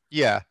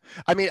 Yeah.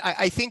 I mean,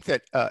 I think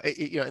that,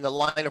 in the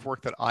line of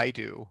work that I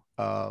do,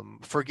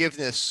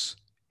 forgiveness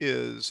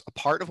is a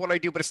part of what I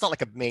do, but it's not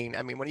like a main.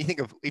 I mean, when you think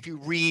of, if you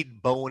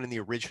read Bowen in the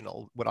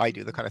original, what I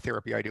do, the kind of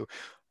therapy I do,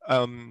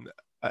 I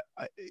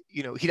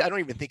don't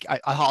even think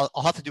I'll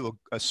have to do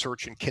a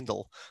search in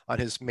Kindle on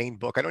his main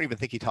book. I don't even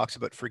think he talks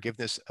about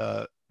forgiveness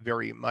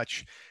very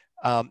much.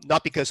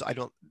 Not because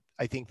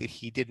I think that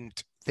he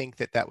didn't think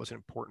that that was an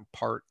important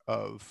part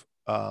of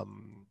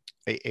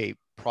a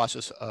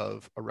process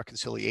of a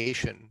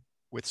reconciliation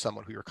with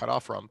someone who you're cut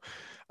off from.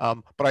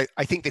 But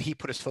I think that he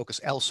put his focus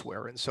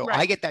elsewhere. And so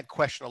I get that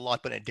question a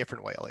lot, but in a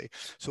different way, Ellie.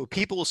 So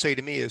people will say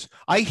to me is,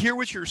 I hear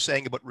what you're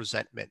saying about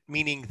resentment,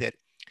 meaning that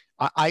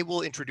I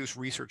will introduce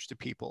research to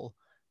people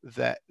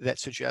that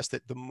suggests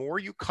that the more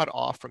you cut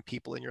off from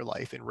people in your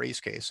life, in Ray's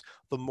case,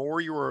 the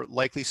more you are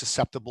likely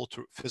susceptible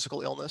to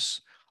physical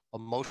illness,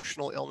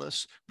 emotional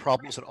illness,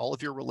 problems in all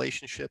of your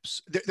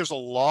relationships. There's a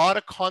lot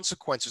of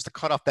consequences to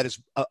cut off that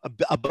is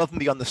above and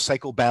beyond the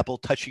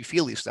psychobabble,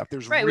 touchy-feely stuff.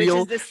 There's which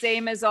is the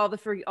same as all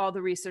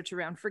the research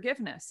around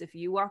forgiveness. If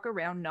you walk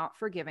around not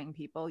forgiving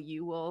people,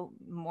 you will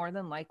more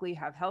than likely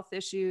have health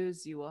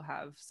issues. You will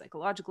have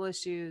psychological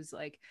issues.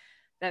 Like,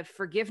 that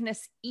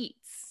forgiveness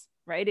eats,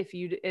 right?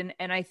 And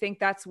I think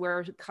that's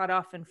where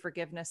cutoff and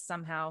forgiveness,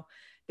 somehow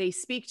they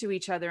speak to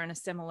each other in a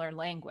similar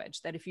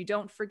language, that if you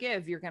don't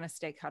forgive, you're going to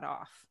stay cut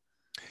off.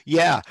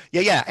 Yeah.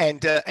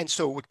 And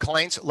so with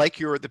clients like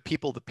the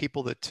people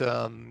that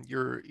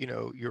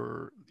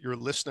your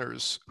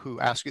listeners who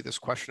ask you this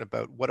question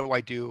about, what do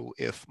I do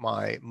if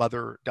my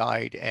mother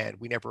died and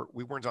we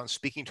weren't on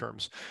speaking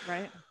terms?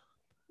 Right.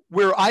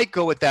 Where I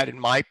go with that in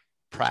my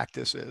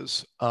practice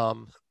is,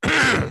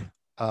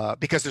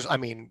 because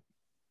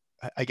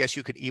I guess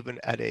you could even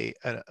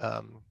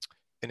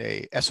in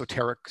a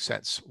esoteric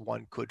sense,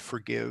 one could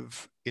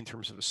forgive in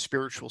terms of a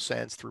spiritual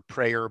sense through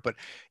prayer, but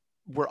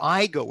where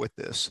I go with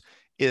this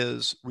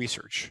is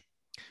research.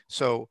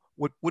 So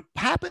what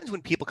happens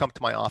when people come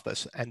to my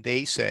office and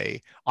they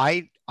say,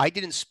 I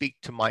didn't speak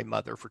to my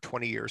mother for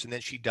 20 years and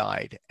then she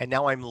died, and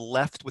now I'm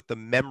left with the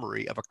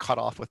memory of a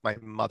cutoff with my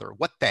mother.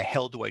 What the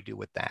hell do I do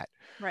with that?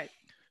 Right.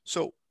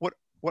 So what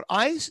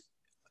I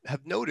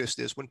have noticed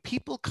is, when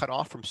people cut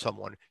off from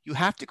someone, you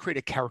have to create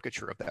a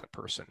caricature of that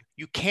person.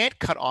 You can't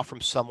cut off from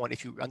someone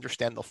if you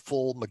understand the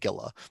full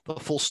Megillah, the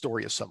full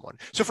story of someone.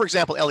 So for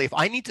example, Ellie, if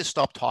I need to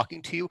stop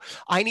talking to you,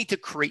 I need to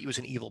create you as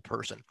an evil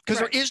person, because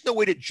there is no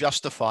way to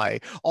justify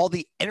all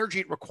the energy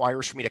it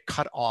requires for me to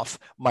cut off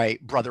my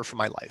brother from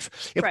my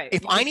life.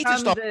 If I need to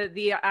stop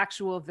the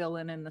actual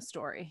villain in the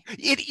story,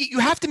 you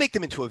have to make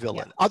them into a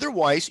villain. Yeah.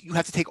 Otherwise, you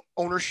have to take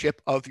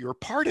ownership of your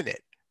part in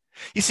it.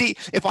 You see,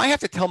 if I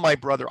have to tell my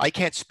brother, I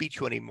can't speak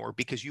to you anymore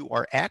because you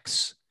are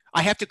X,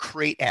 I have to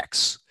create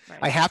X. Right.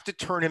 I have to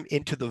turn him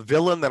into the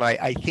villain that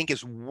I think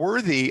is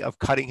worthy of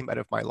cutting him out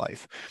of my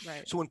life.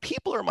 Right. So when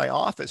people are in my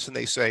office and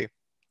they say,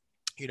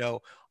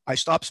 I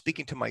stopped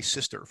speaking to my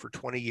sister for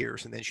 20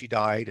 years and then she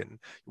died, and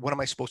what am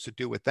I supposed to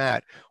do with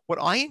that? What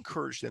I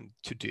encourage them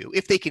to do,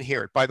 if they can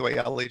hear it, by the way,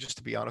 Ellie, just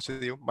to be honest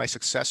with you, my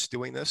success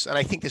doing this, and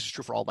I think this is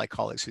true for all my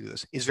colleagues who do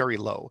this, is very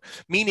low,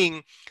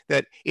 meaning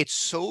that it's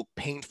so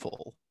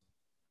painful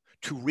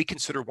to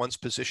reconsider one's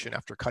position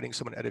after cutting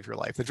someone out of your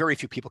life that very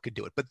few people could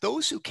do it. But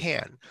those who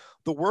can,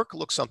 the work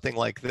looks something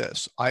like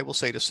this. I will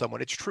say to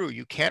someone, it's true,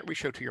 you can't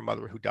reach out to your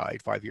mother who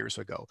died 5 years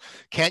ago.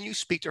 Can you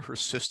speak to her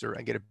sister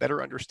and get a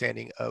better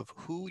understanding of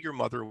who your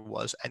mother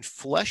was and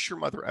flesh your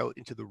mother out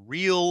into the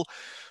real,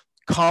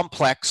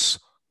 complex,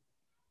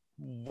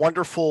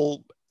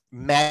 wonderful,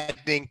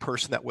 maddening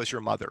person that was your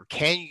mother?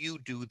 Can you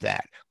do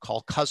that? Call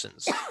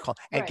cousins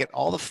and get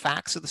all the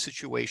facts of the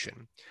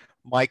situation.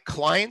 My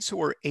clients who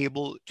are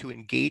able to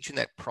engage in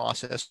that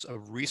process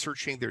of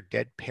researching their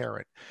dead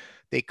parent,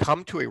 they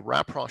come to a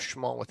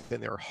rapprochement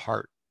within their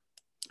heart.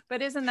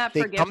 But isn't that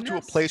they forgiveness? Come to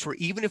a place where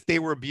even if they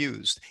were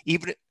abused,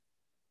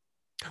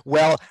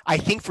 well, I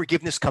think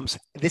forgiveness comes,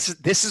 this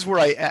is where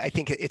I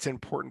think it's an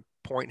important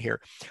point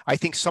here. I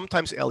think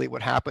sometimes, Ellie,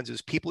 what happens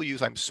is people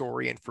use I'm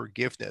sorry and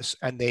forgiveness,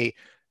 and they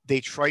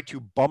try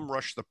to bum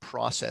rush the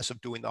process of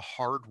doing the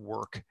hard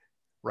work,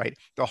 right?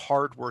 The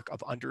hard work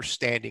of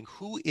understanding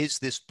who is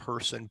this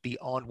person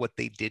beyond what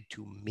they did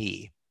to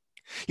me.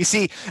 You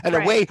see, in a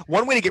Right. way,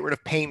 one way to get rid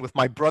of pain with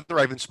my brother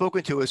I haven't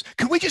spoken to is,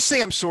 can we just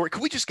say I'm sorry?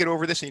 Can we just get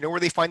over this? And you know where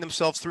they find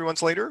themselves 3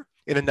 months later?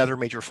 In another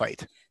major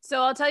fight.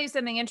 So I'll tell you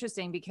something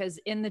interesting, because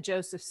in the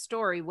Joseph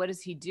story, what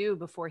does he do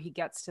before he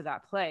gets to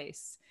that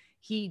place?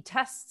 He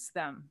tests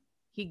them.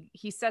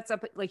 He sets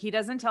up, like, he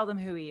doesn't tell them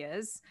who he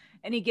is,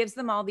 and he gives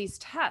them all these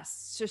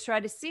tests to try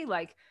to see,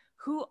 like,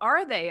 who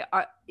are they?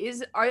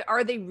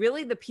 Are they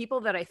really the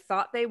people that I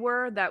thought they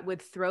were, that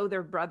would throw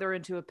their brother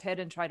into a pit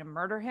and try to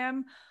murder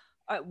him?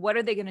 What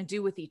are they going to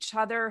do with each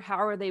other?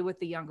 How are they with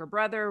the younger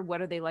brother? What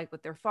are they like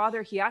with their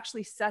father? He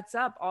actually sets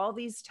up all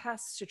these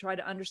tests to try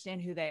to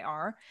understand who they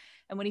are.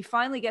 And when he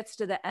finally gets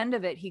to the end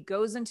of it, he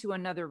goes into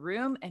another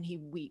room and he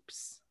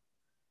weeps.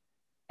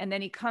 And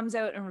then he comes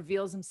out and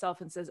reveals himself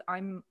and says,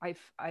 I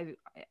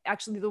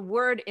actually, the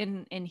word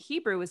in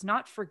Hebrew is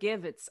not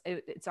forgive. It's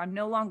I'm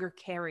no longer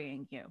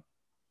carrying you.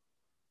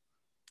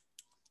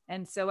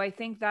 And so I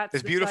think that's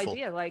this beautiful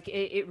idea. Like,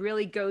 it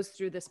really goes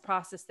through this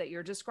process that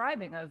you're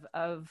describing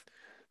of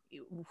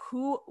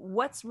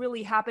what's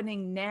really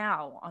happening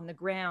now on the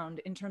ground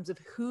in terms of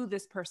who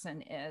this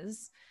person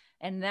is.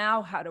 And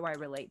now how do I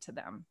relate to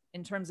them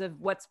in terms of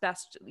what's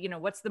best,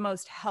 what's the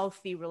most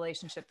healthy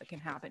relationship that can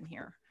happen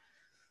here?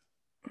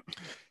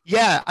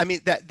 Yeah, I mean,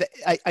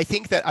 I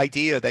think that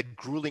idea, that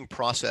grueling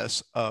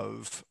process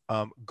of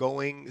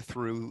going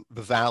through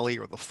the valley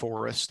or the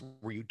forest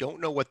where you don't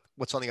know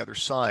what's on the other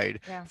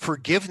side,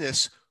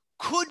 forgiveness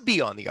could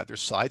be on the other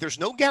side. There's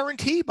no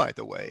guarantee, by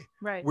the way,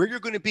 where you're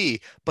going to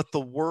be, but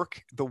the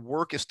work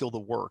is still the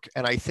work.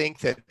 And I think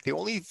that the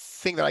only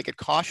thing that I get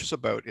cautious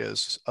about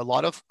is a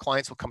lot of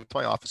clients will come to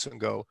my office and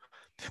go,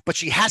 but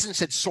she hasn't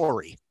said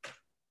sorry.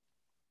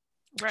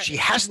 Right. She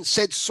hasn't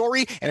said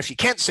sorry, and if she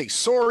can't say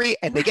sorry,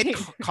 and they get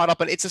caught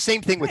up on, it's the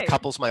same thing with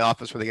couples in my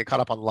office where they get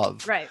caught up on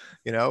love. Right.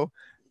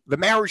 The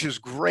marriage is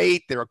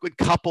great. They're a good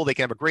couple. They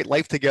can have a great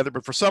life together,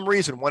 but for some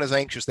reason, one is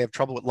anxious. They have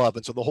trouble with love,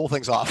 and so the whole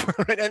thing's off.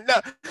 And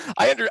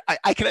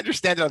I can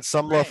understand it on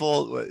some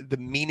level, the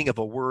meaning of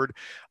a word.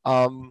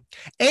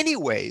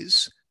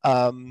 Anyways,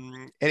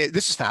 and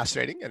this is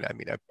fascinating, and I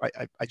mean,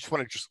 I just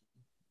want to just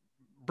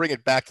bring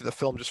it back to the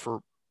film just for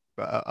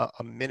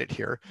a minute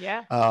here.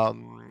 Yeah.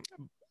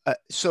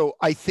 So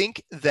I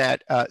think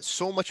that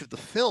so much of the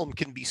film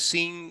can be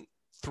seen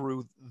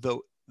through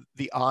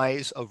the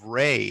eyes of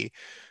Ray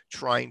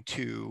trying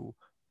to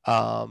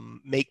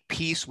make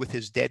peace with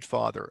his dead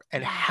father.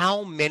 And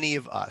how many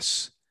of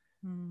us,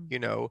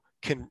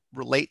 can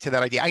relate to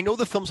that idea? I know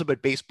the film's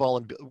about baseball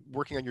and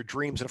working on your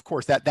dreams, and of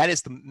course that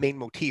is the main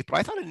motif. But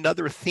I thought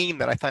another theme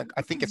that I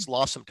think gets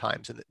lost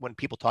sometimes, and when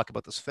people talk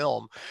about this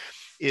film,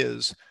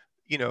 is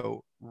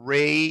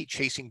Ray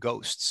chasing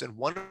ghosts. And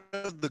one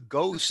of the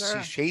ghosts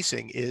he's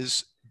chasing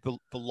is the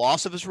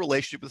loss of his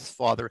relationship with his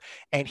father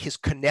and his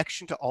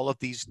connection to all of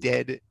these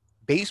dead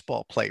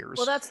baseball players.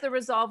 Well, that's the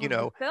resolve of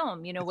the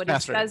film.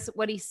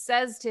 What he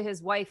says to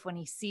his wife when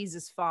he sees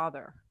his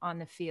father on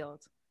the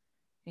field.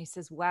 And he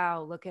says,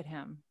 wow, look at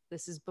him.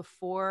 This is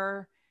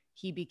before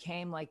he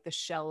became like the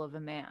shell of a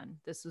man.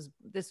 This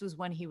was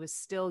when he was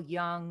still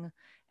young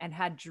and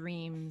had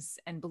dreams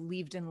and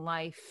believed in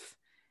life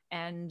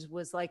and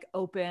was like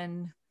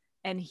open.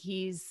 And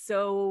he's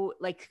so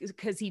like,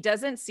 because he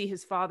doesn't see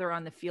his father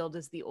on the field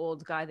as the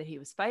old guy that he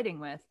was fighting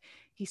with.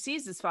 He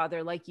sees his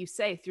father, like you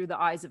say, through the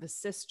eyes of a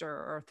sister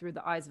or through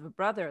the eyes of a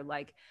brother,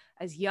 like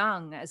as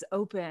young, as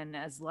open,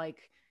 as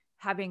like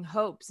having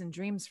hopes and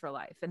dreams for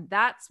life. And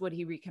that's what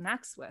he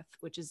reconnects with,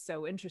 which is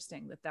so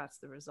interesting that that's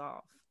the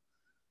resolve.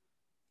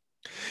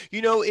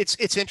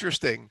 It's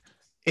interesting.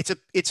 It's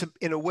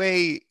in a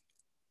way,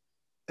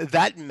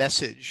 that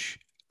message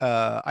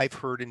I've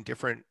heard in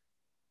different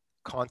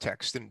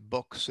contexts, in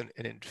books and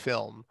in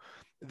film,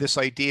 this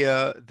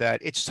idea that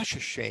it's such a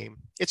shame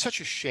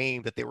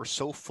that they were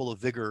so full of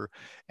vigor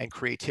and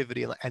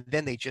creativity, and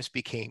then they just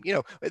became,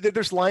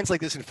 there's lines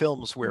like this in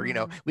films where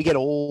we get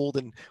old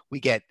and we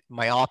get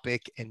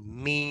myopic and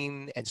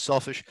mean and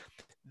selfish.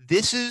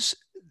 This is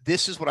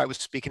what I was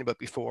speaking about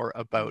before,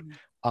 about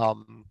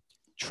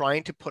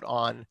trying to put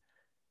on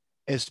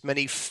as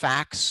many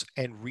facts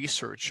and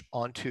research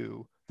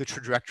onto the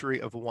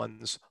trajectory of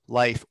one's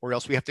life, or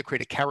else we have to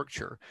create a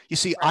caricature. You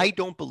see, I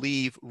don't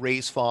believe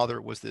Ray's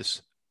father was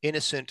this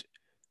innocent,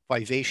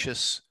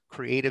 vivacious,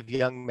 creative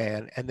young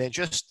man, and then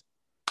just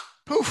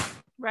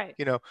poof. Right.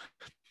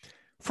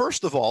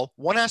 First of all,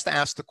 one has to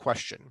ask the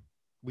question.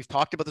 We've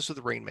talked about this with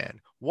the Rain Man.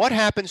 What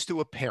happens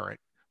to a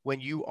parent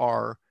when you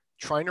are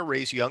trying to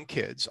raise young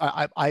kids?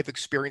 I've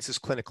experienced this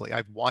clinically.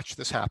 I've watched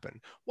this happen.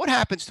 What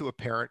happens to a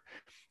parent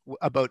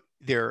about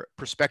their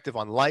perspective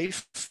on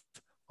life,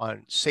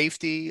 on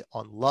safety,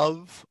 on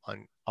love,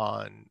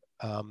 on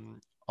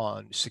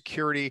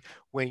security,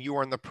 when you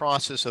are in the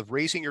process of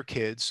raising your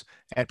kids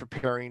and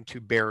preparing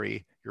to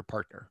bury your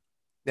partner?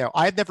 Now,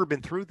 I've never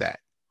been through that.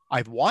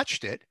 I've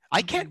watched it.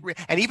 I can't,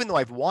 and even though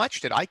I've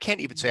watched it, I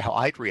can't even say how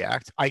I'd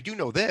react. I do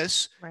know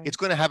this, it's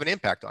going to have an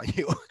impact on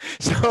you.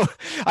 So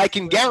I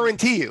can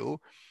guarantee you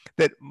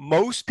that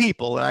most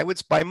people,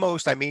 and by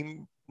most, I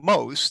mean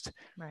most,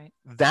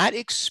 that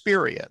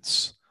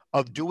experience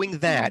of doing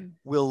that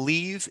will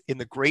leave in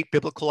the great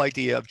biblical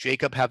idea of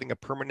Jacob having a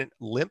permanent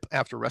limp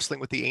after wrestling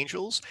with the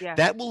angels. Yeah.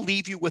 That will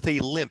leave you with a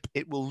limp.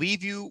 It will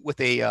leave you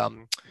with a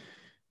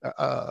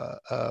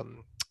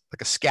like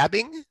a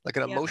scabbing, like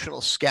an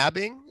emotional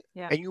scabbing.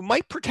 Yeah. And you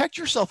might protect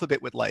yourself a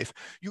bit with life.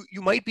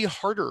 You might be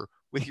harder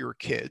with your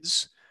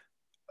kids.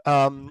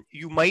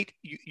 You might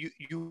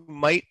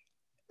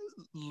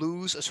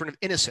lose a sort of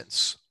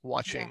innocence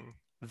watching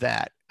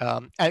that.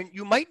 And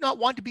you might not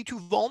want to be too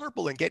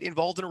vulnerable and get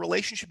involved in a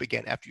relationship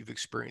again after you've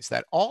experienced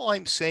that. All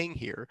I'm saying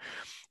here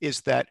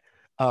is that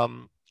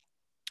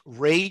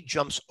Ray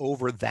jumps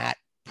over that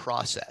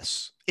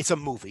process. It's a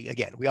movie.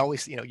 Again, we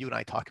always, you and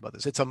I talk about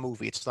this. It's a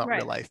movie. It's not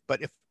real life.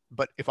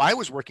 But if I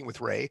was working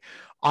with Ray,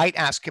 I'd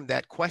ask him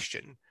that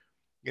question.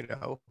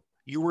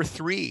 You were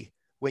 3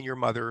 when your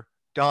mother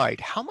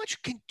died. How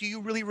much do you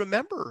really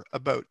remember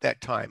about that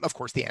time? Of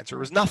course, the answer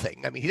was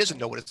nothing. I mean, he doesn't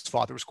know what his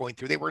father was going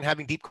through. They weren't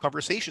having deep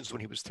conversations when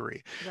he was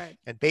 3. Right.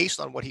 And based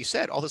on what he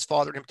said, all his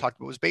father and him talked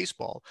about was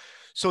baseball.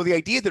 So the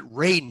idea that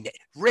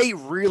Ray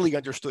really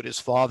understood his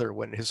father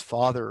when his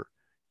father,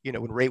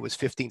 when Ray was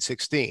 15,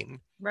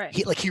 16, right.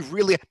 He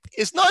really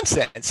is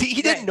nonsense.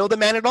 He didn't know the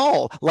man at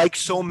all. Like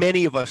so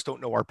many of us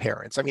don't know our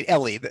parents. I mean,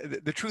 Ellie,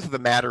 the truth of the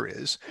matter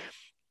is,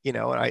 and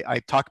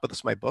I talk about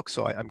this in my book,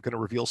 so I'm going to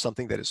reveal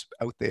something that is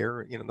out there,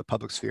 in the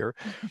public sphere.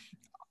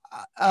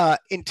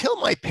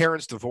 Until my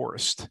parents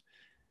divorced,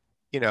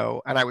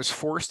 and I was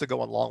forced to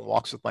go on long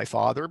walks with my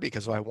father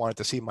because if I wanted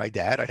to see my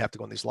dad, I'd have to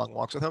go on these long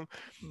walks with him.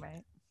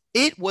 Right.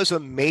 It was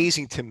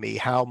amazing to me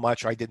how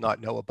much I did not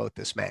know about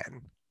this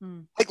man.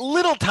 Like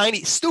little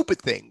tiny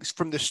stupid things,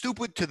 from the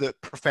stupid to the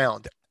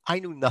profound. I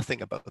knew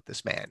nothing about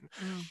this man,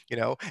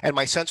 and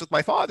my sense with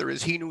my father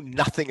is he knew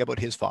nothing about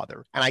his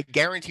father. And I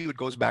guarantee you it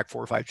goes back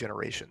 4 or 5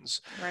 generations.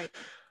 Right.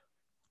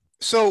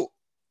 So,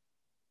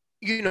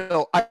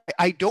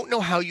 I don't know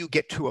how you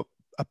get to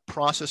a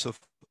process of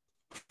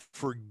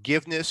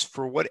forgiveness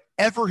for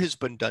whatever has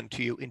been done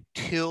to you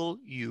until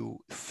you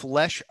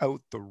flesh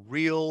out the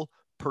real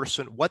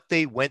person, what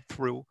they went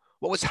through,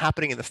 what was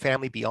happening in the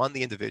family beyond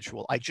the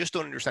individual. I just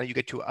don't understand how you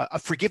get to a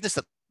forgiveness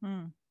that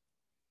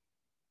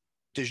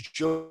does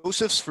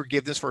Joseph's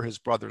forgiveness for his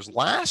brothers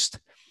last,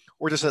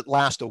 or does it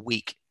last a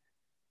week?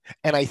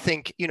 And I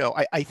think,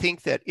 I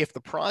think that if the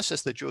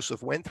process that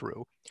Joseph went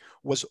through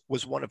was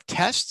one of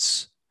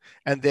tests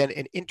and then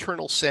an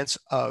internal sense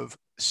of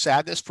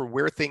sadness for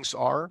where things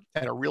are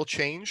and a real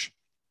change,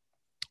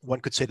 one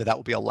could say that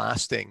will be a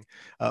lasting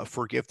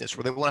forgiveness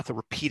where they won't have to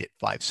repeat it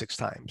 5, 6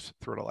 times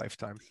throughout a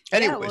lifetime.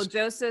 Anyways. Yeah, well,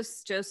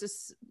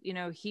 Joseph's,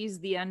 he's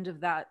the end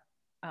of that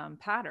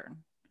pattern,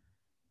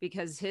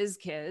 because his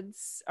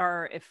kids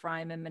are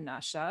Ephraim and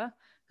Manasseh,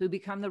 who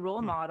become the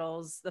role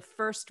models, the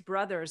first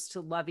brothers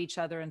to love each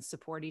other and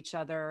support each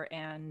other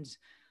and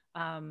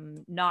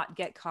not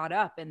get caught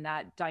up in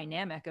that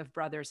dynamic of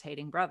brothers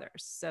hating brothers.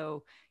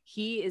 So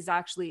he is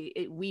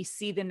actually, we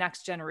see the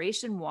next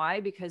generation. Why?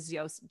 Because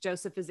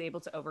Joseph is able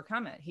to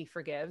overcome it. He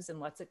forgives and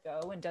lets it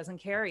go and doesn't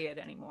carry it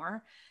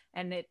anymore.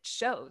 And it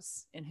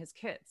shows in his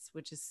kids,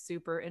 which is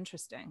super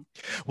interesting.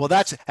 Well,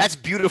 that's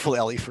beautiful,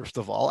 Ellie. First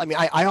of all, I mean,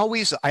 I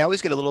always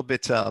get a little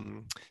bit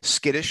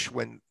skittish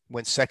when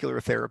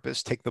secular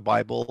therapists take the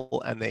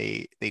Bible and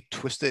they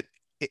twist it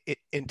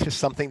into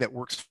something that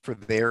works for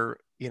their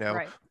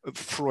right.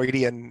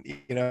 Freudian,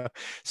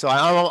 so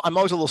I'm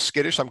always a little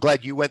skittish. I'm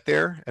glad you went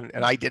there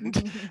and I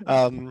didn't.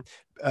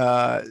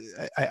 I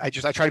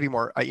try to be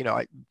more,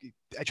 I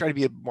try to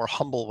be more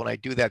humble when I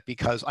do that,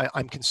 because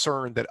I'm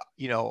concerned that,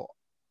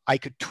 I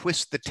could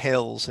twist the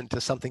tales into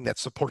something that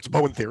supports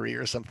Bowen theory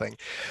or something.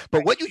 But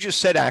right. What you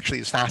just said actually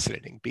is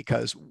fascinating,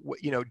 because,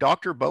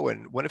 Dr.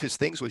 Bowen, one of his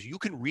things was you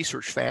can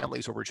research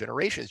families over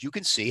generations. You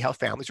can see how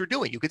families are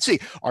doing. You can see,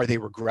 are they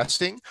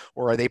regressing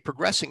or are they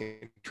progressing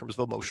in terms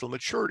of emotional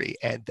maturity?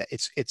 And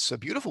it's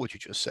beautiful what you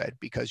just said,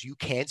 because you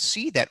can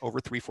see that over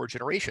 3, 4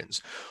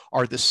 generations.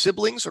 Are the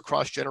siblings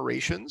across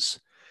generations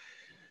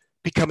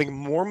becoming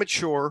more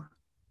mature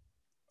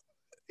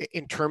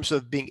in terms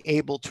of being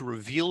able to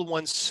reveal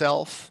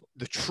oneself,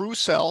 the true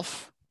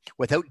self,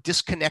 without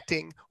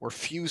disconnecting or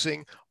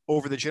fusing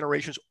over the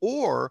generations?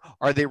 Or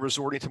are they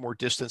resorting to more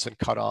distance and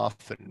cut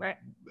off and right.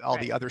 all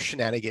right. the other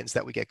shenanigans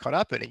that we get caught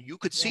up in? And you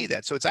could see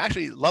that. So it's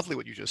actually lovely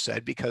what you just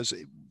said, because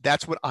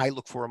that's what I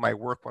look for in my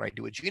work when I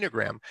do a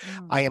genogram.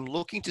 I am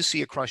looking to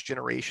see across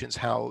generations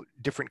how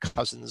different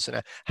cousins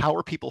and how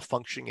are people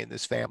functioning in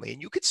this family.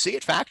 And you could see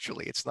it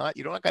factually. It's not,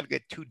 you don't got to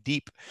get too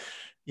deep,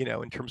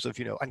 in terms of,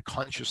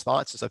 unconscious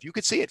thoughts and stuff. You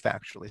could see it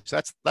factually.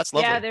 So that's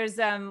lovely. Yeah, there's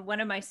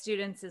one of my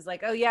students is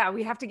like, oh yeah,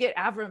 we have to get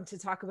Avram to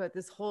talk about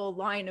this whole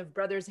line of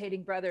brothers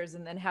hating brothers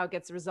and then how it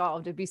gets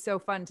resolved. It'd be so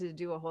fun to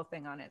do a whole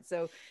thing on it.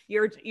 So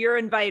you're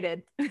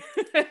invited.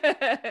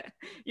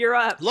 You're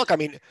up. Look, I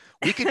mean,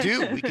 we could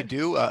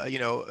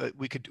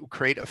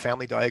create a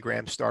family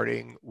diagram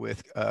starting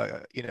with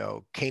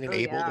Cain and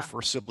Abel, the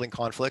first sibling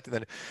conflict, and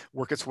then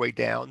work its way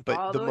down. But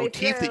all the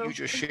motif that you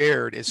just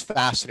shared is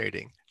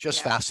fascinating.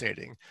 Just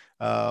fascinating.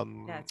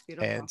 Yeah, it's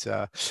beautiful. And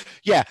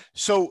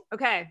so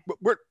okay,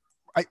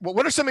 Well,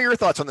 what are some of your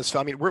thoughts on this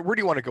film? I mean, where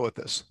do you want to go with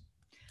this?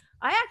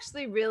 I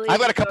actually really I've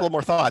got a couple of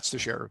more thoughts to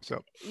share.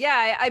 So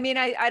yeah, I mean,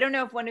 I don't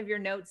know if one of your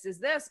notes is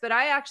this, but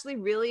I actually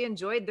really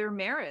enjoyed their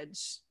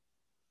marriage.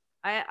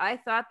 I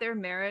thought their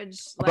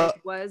marriage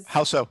was,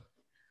 how so?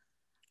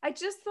 I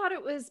just thought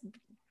it was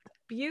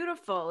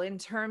beautiful in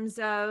terms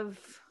of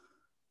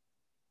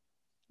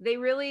they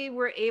really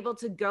were able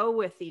to go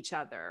with each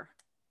other,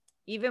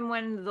 even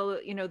when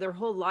their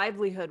whole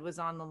livelihood was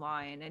on the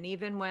line, and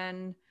even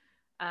when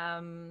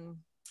none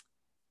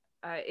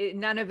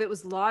of it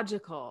was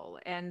logical,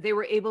 and they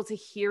were able to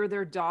hear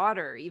their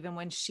daughter even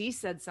when she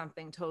said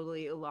something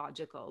totally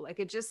illogical. Like,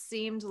 it just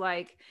seemed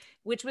like,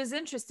 which was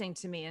interesting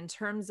to me in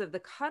terms of the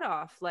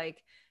cutoff,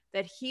 like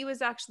that he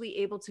was actually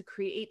able to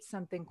create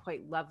something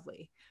quite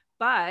lovely,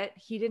 but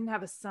he didn't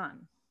have a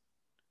son,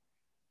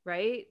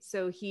 right?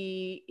 So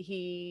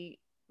he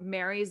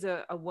marries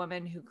a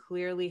woman who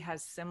clearly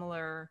has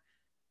similar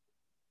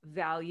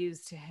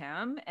values to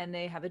him, and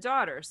they have a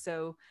daughter.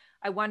 So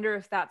I wonder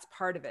if that's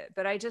part of it.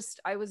 But I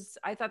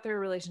thought their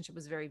relationship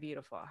was very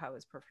beautiful, how it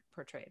was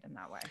portrayed in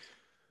that way.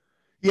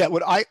 Yeah,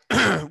 what I,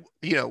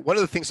 one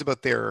of the things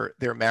about their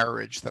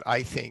marriage that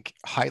I think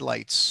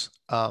highlights,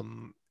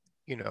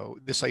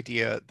 this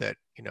idea that,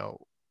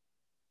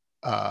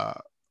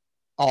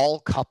 all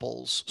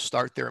couples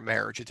start their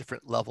marriage at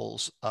different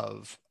levels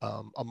of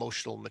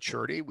emotional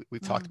maturity.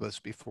 We've talked about this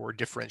before,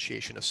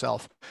 differentiation of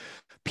self.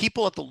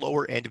 People at the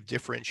lower end of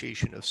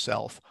differentiation of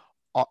self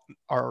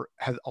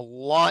have a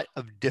lot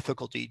of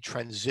difficulty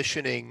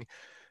transitioning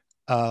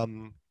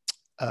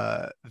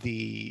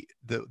the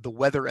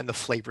weather and the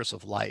flavors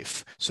of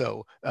life.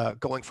 So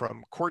going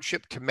from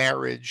courtship to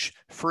marriage,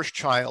 first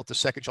child to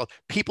second child,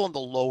 people on the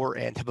lower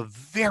end have a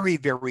very,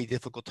 very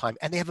difficult time.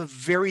 And they have a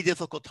very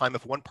difficult time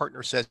if one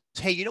partner says,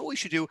 hey, you know what we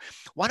should do?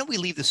 Why don't we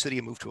leave the city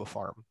and move to a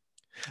farm?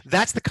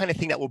 That's the kind of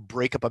thing that will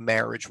break up a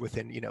marriage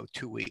within,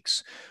 2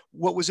 weeks.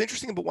 What was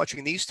interesting about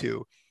watching these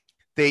two,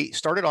 they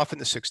started off in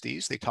the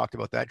 60s. They talked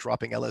about that,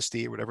 dropping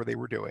LSD or whatever they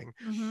were doing.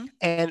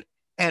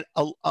 And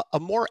a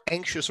more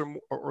anxious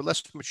or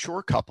less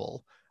mature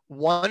couple,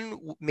 one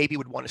maybe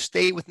would want to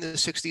stay within the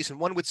 60s, and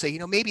one would say,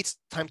 maybe it's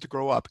time to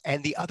grow up.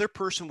 And the other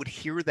person would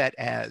hear that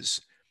as,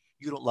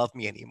 you don't love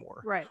me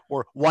anymore. Right.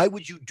 Or why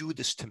would you do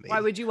this to me? Why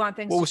would you want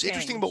things to change? What was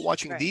interesting about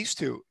watching these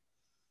two,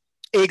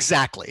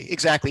 exactly.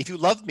 If you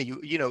loved me,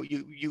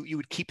 you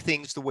would keep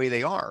things the way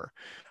they are.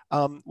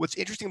 What's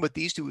interesting about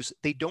these two is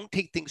they don't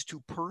take things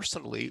too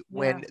personally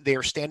when they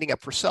are standing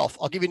up for self.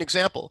 I'll give you an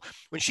example.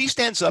 When she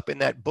stands up in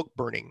that book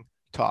burning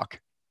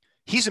talk,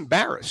 he's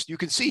embarrassed. You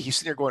can see he's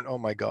sitting there going, oh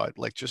my God,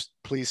 like, just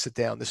please sit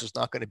down. This is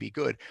not going to be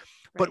good.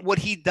 Right. But what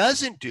he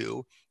doesn't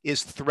do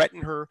is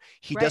threaten her.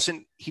 He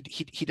doesn't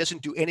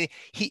do any,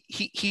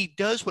 he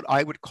does what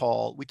I would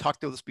call, we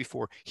talked about this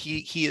before.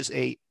 He is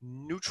a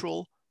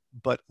neutral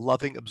but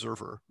loving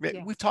observer.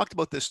 Yeah. We've talked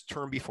about this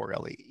term before,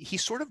 Ellie. He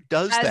sort of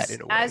does that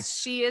in a way. As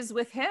she is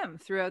with him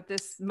throughout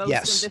most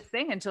of this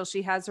thing, until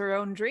she has her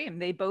own dream.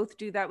 They both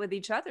do that with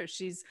each other.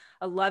 She's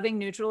a loving,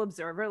 neutral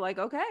observer, like,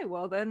 okay,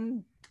 well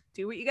then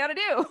do what you got to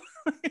do.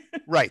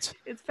 Right.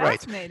 It's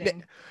fascinating.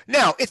 Right.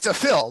 Now, it's a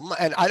film,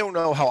 and I don't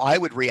know how I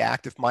would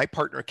react if my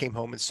partner came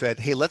home and said,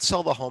 hey, let's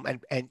sell the home,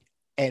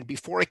 and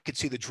before I could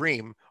see the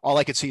dream, all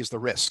I could see is the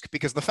risk.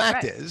 Because the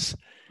fact is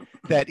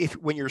that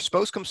when your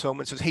spouse comes home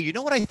and says, hey, you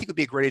know what I think would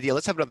be a great idea?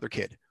 Let's have another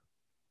kid.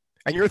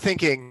 And you're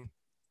thinking,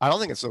 I don't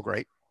think it's so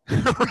great.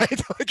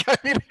 Right? Like, I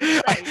mean,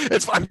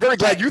 I'm very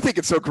glad you think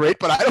it's so great,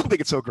 but I don't think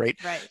it's so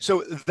great. Right.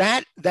 So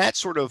that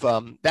sort of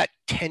that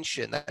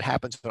tension that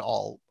happens in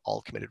all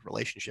committed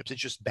relationships, it's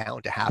just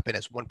bound to happen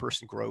as one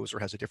person grows or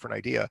has a different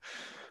idea.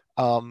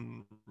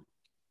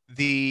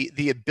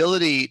 The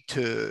ability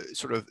to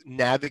sort of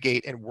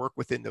navigate and work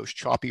within those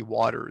choppy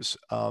waters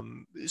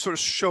sort of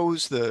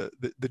shows the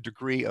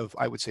degree of,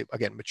 I would say,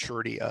 again,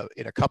 maturity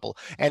in a couple.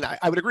 And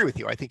I would agree with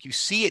you. I think you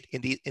see it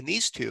in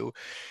these two.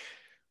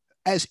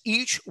 As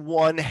each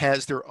one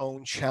has their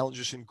own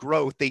challenges and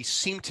growth, they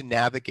seem to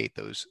navigate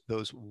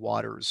those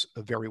waters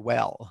very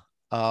well.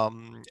 I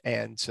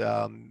would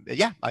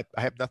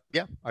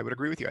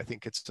agree with you. I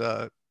think it's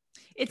a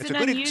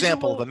good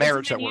example of a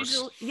marriage that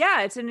works.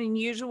 Yeah, it's an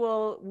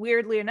unusual,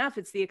 weirdly enough,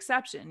 it's the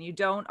exception. You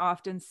don't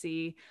often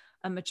see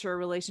a mature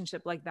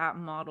relationship like that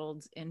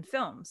modeled in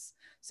films.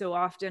 So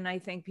often I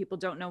think people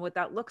don't know what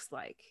that looks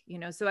like,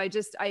 so I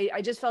just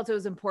felt it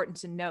was important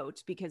to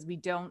note, because we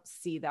don't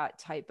see that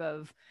type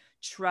of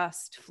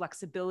trust,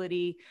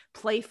 flexibility,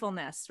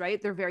 playfulness, right?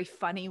 They're very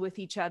funny with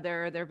each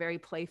other. They're very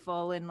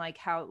playful, and like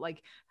how,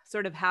 like,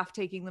 sort of half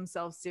taking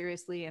themselves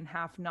seriously and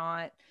half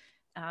not.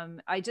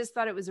 I just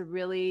thought it was a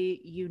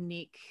really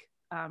unique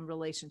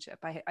relationship.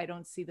 I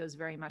don't see those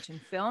very much in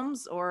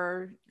films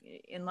or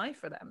in life,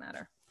 for that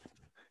matter.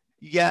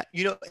 Yeah.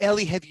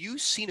 Ellie, have you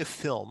seen a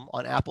film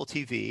on Apple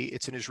TV?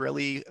 It's an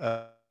Israeli.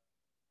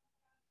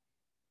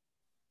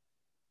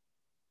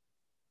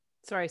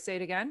 Sorry, say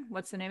it again.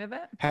 What's the name of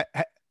it?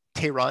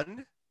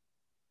 Tehran.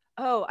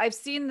 Oh, I've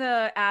seen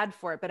the ad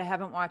for it, but I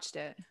haven't watched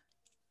it.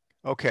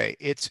 Okay,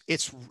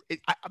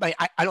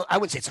 I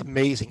wouldn't say it's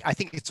amazing. I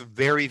think it's a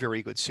very,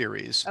 very good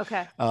series.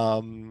 Okay.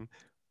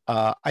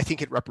 I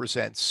think it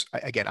represents,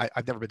 again,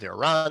 I've never been to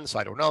Iran, so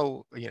I don't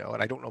know,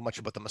 and I don't know much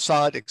about the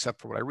Mossad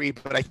except for what I read,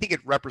 but I think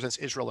it represents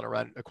Israel and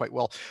Iran quite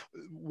well.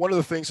 One of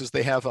the things is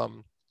they have,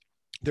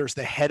 there's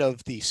the head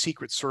of the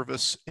Secret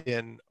Service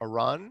in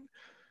Iran,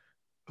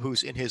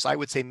 who's in his, I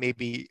would say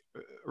maybe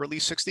early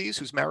 60s,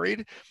 who's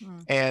married.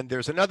 And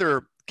there's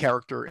another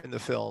character in the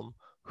film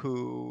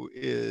who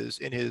is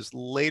in his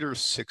later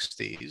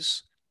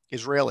 60s,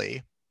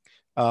 Israeli,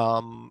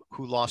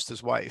 who lost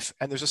his wife.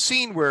 And there's a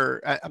scene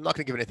where, I'm not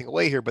going to give anything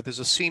away here, but there's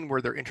a scene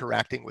where they're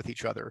interacting with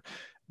each other.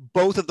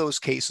 Both of those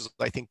cases,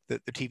 I think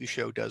that the TV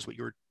show does what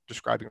you're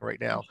describing right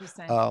now.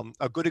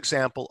 A good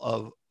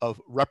example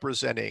of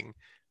representing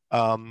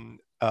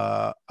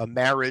a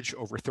marriage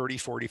over 30,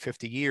 40,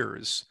 50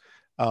 years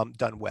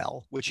done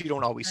well, which you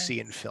don't always see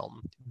in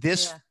film.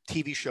 This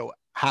TV show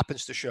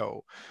happens to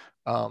show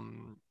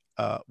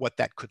what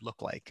that could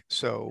look like.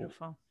 So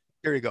beautiful.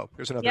 There you go.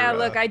 There's another. Yeah,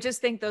 look, I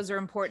just think those are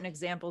important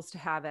examples to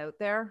have out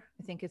there.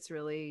 I think it's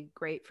really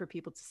great for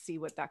people to see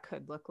what that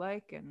could look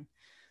like. And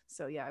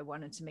so, yeah, I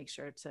wanted to make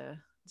sure to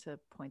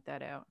point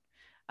that out.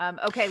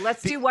 Okay,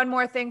 let's do one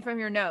more thing from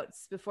your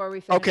notes before we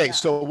finish. Okay, up.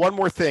 So one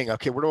more thing.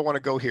 Okay, where do I want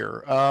to go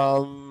here?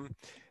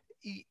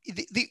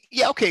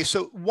 Okay,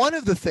 so one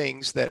of the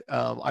things that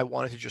I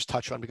wanted to just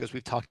touch on, because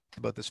we've talked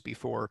about this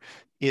before,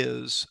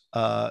 is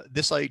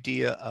this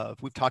idea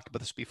of, we've talked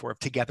about this before, of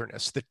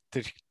togetherness, the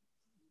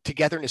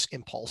togetherness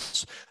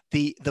impulse,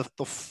 the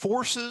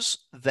forces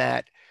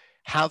that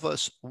have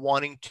us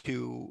wanting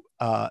to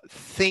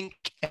think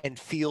and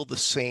feel the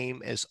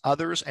same as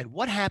others, and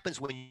what happens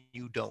when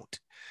you don't.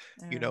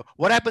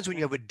 What happens when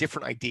you have a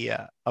different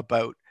idea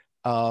about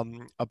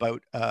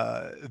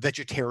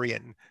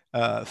vegetarian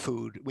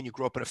food, when you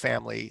grow up in a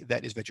family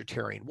that is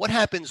vegetarian? What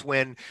happens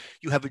when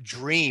you have a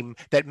dream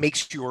that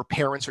makes your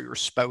parents or your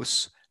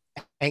spouse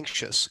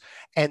anxious?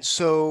 And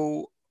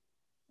so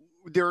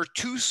there are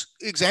two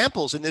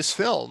examples in this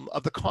film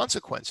of the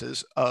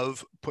consequences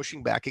of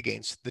pushing back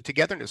against the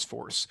togetherness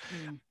force.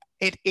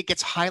 It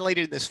gets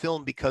highlighted in this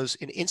film because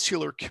in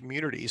insular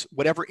communities,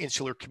 whatever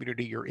insular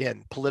community you're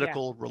in,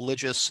 political,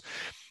 religious,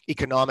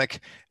 economic,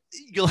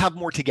 you'll have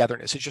more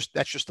togetherness.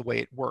 That's just the way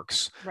it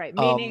works. Right.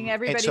 Meaning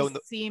everybody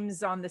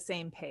seems on the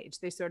same page.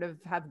 They sort of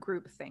have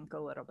groupthink a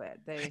little bit.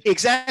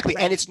 Exactly.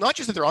 Right. And it's not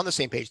just that they're on the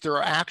same page. There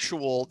are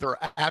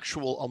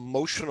actual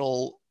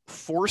emotional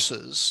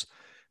forces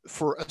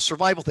for a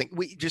survival thing.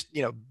 We just,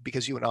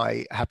 because you and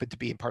I happen to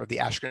be in part of the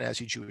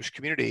Ashkenazi Jewish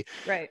community.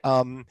 Right.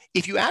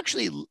 If you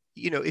actually,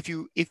 if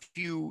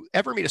you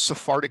ever meet a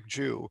Sephardic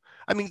Jew,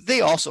 I mean,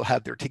 they also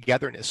have their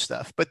togetherness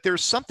stuff, but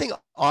there's something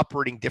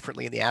operating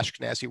differently in the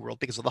Ashkenazi world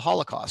because of the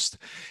Holocaust.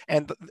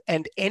 And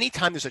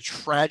anytime there's a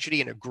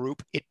tragedy in a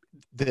group,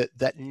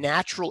 that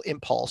natural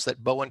impulse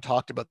that Bowen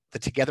talked about, the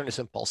togetherness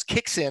impulse,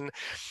 kicks in,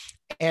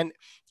 and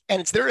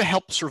it's there to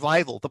help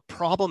survival. The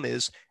problem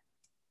is,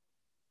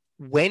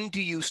 when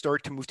do you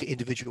start to move to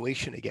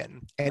individuation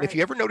again? And if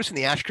you ever notice in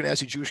the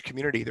Ashkenazi Jewish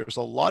community, there's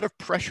a lot of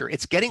pressure.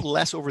 It's getting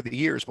less over the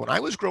years. When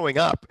I was growing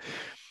up,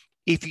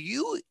 when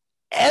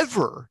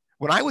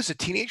I was a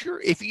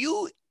teenager, if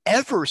you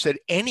ever said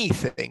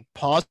anything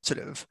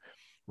positive,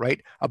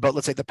 right, about,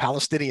 let's say, the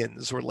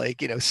Palestinians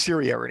or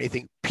Syria or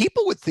anything,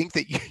 people would think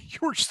that you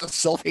were just a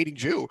self-hating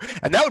Jew,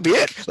 and that would be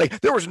it.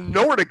 There was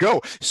nowhere to go.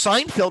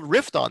 Seinfeld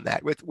riffed on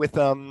that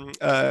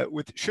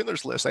with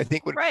Schindler's List, I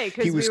think, when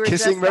he was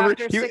kissing. Remember,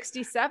 after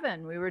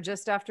 67, we were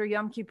just after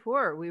Yom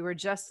Kippur. We were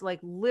just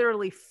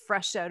literally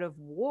fresh out of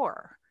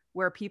war,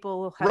 where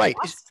people have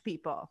lost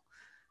people.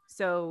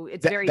 So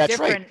it's very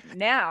different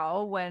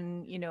now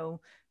when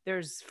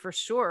there's for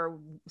sure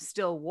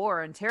still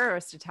war and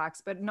terrorist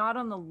attacks, but not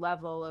on the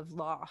level of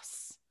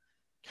loss.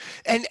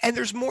 And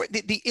there's more,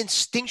 the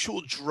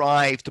instinctual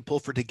drive to pull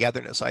for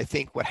togetherness. I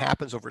think what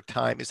happens over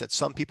time is that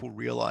some people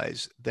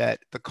realize that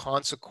the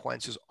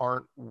consequences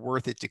aren't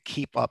worth it to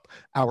keep up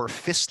our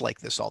fists like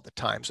this all the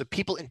time. So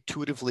people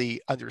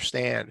intuitively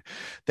understand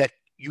that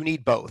you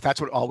need both. That's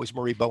what always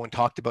Murray Bowen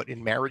talked about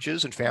in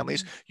marriages and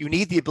families. You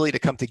need the ability to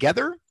come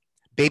together,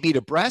 baby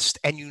to breast,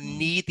 and you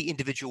need the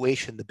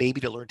individuation, the baby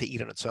to learn to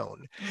eat on its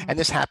own. And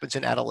this happens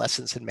in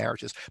adolescence and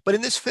marriages. But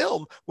in this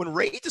film, when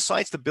Ray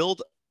decides to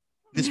build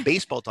this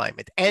baseball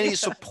diamond and he's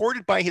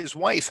supported by his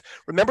wife,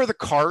 remember the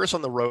cars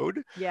on the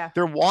road? Yeah.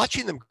 They're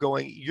watching them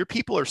going, your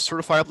people are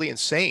certifiably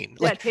insane.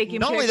 Taking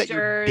not pictures, only that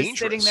you're dangerous,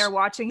 sitting there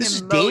watching this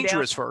him is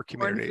dangerous for our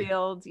community.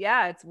 Cornfield.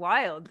 Yeah, it's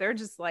wild. They're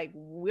just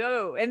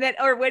whoa. And then,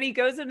 or when he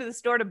goes into the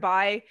store to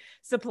buy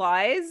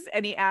supplies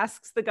and he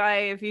asks the guy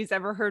if he's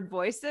ever heard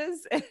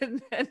voices,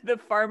 and the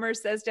farmer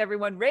says to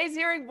everyone, Ray's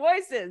hearing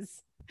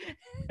voices.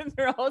 And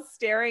they're all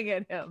staring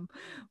at him.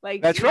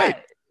 That's right.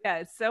 Yeah,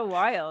 it's so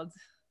wild.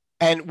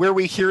 And where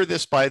we hear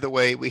this, by the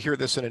way, we hear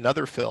this in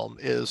another film,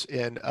 is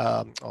in,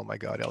 oh my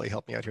God, Ellie,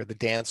 help me out here, the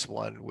dance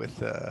one with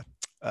the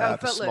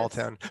small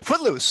town.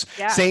 Footloose,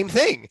 same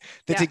thing.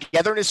 The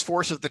togetherness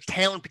force of the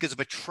town because of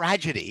a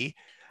tragedy.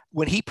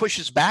 When he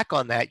pushes back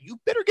on that, you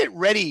better get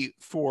ready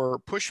for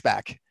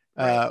pushback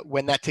Right.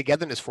 when that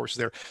togetherness force is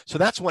there. So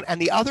that's one. And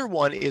the other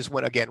one is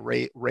when, again,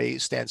 Ray's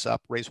wife stands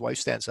up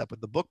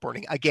with the book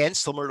burning. Again,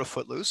 similar to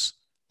Footloose.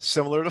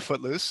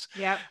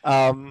 Yep.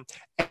 Um,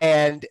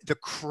 and the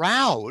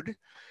crowd,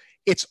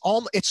 it's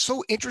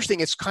so interesting.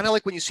 It's kind of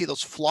like when you see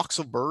those flocks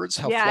of birds,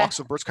 how Yeah. flocks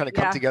of birds kind of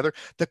come together.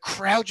 The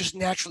crowd just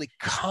naturally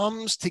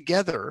comes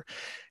together.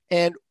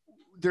 And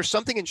there's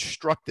something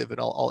instructive, and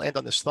I'll end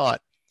on this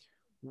thought.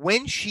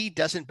 When she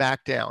doesn't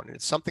back down, and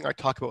it's something I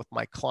talk about with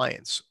my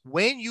clients,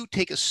 when you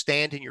take a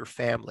stand in your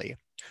family,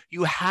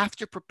 you have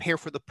to prepare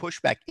for the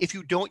pushback. If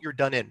you don't, you're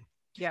done in.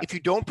 Yep. If you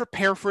don't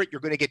prepare for it,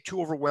 you're going to get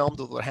too overwhelmed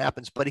with what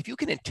happens. But if you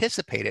can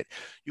anticipate it,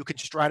 you can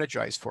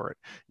strategize for it.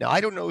 Now,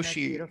 I don't know if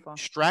she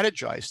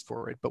strategized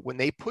for it, but when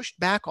they pushed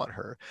back on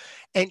her,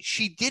 and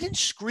she didn't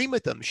scream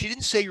at them, she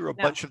didn't say you're a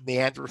bunch of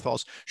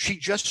Neanderthals. She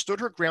just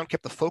stood her ground,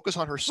 kept the focus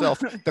on herself.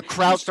 The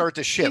crowd started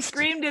to shift. She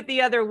screamed at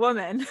the other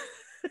woman.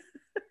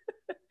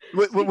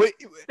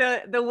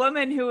 The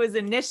woman who was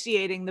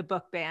initiating the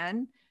book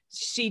ban,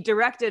 she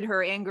directed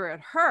her anger at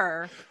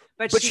her.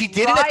 But she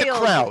did it at the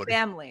crowd.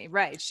 Family,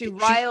 right? She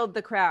riled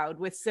the crowd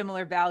with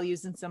similar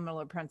values and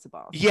similar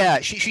principles. Yeah,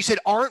 she said,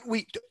 "Aren't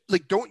we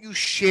like? Don't you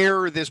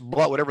share this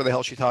blah? Whatever the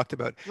hell she talked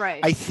about." Right.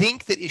 I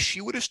think that if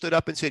she would have stood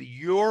up and said,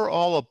 "You're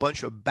all a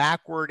bunch of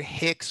backward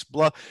hicks,"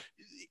 blah,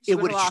 it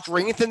would have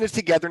strengthened the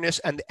togetherness,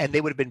 and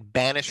they would have been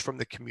banished from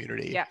the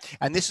community. Yeah.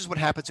 And this is what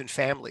happens in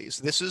families.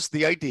 This is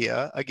the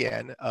idea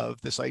again of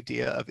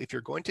if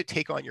you're going to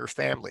take on your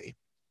family,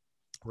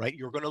 right,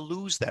 you're going to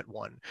lose that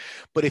one.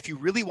 But if you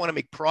really want to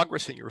make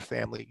progress in your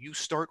family, you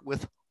start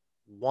with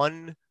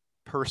one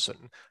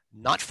person,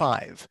 not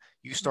 5.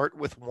 You start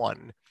with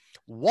one.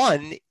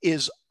 One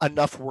is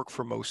enough work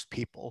for most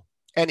people.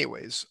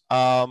 Anyways,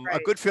 a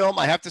good film.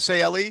 I have to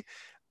say, Ellie,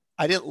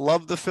 I didn't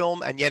love the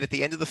film, and yet at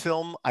the end of the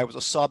film, I was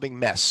a sobbing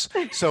mess.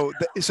 So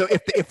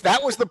if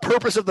that was the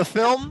purpose of the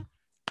film,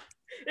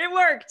 it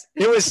worked.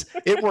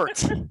 It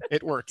worked.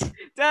 It worked.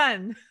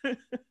 Done.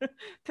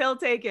 Pill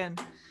taken.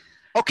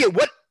 Okay,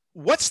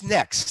 what's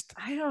next?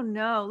 I don't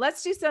know.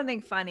 Let's do something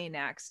funny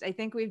next. I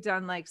think we've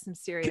done like some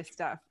serious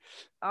stuff.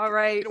 All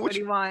right. What do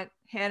you want?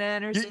 Hannah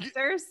and her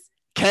sisters?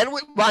 Can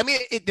we? Well, I mean,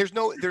 there's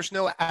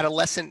no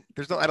adolescent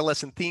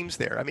themes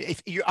there. I mean,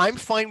 I'm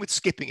fine with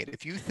skipping it.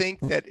 If you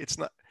think that it's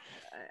not,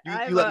 you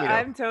let me know.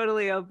 I'm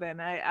totally open.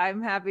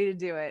 I'm happy to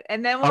do it.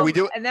 And then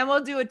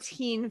we'll do a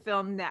teen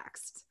film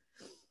next.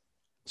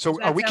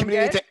 So are we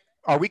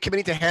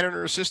committing to Hannah and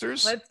her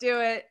sisters? Let's do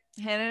it.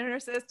 Hannah and her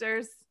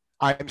sisters.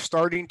 I'm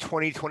starting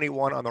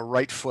 2021 on the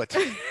right foot.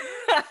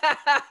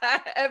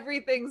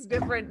 Everything's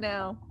different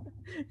now.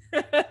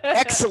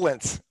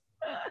 Excellent.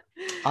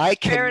 I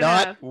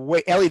cannot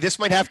wait. Ellie, this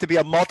might have to be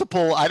a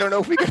multiple. I don't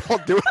know if we can all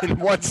do it in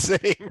one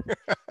sitting.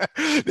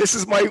 This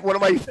is one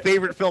of my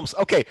favorite films.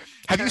 Okay.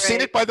 Have you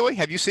seen it, by the way?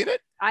 Have you seen it?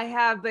 I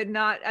have, but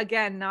not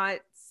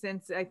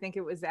since I think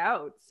it was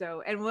out.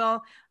 So, and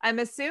I'm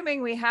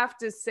assuming we have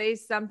to say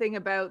something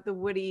about the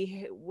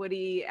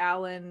Woody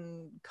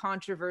Allen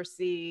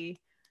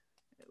controversy,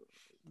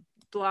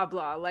 blah,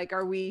 blah. Like,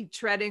 are we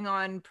treading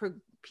on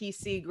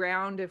PC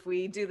ground if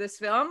we do this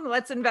film?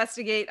 Let's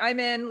investigate.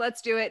 I'm in.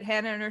 Let's do it.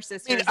 Hannah and her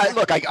sisters.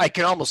 I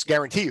can almost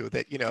guarantee you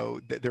that,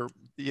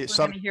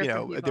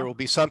 there will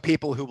be some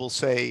people who will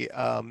say,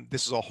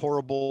 this is a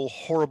horrible,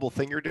 horrible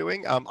thing you're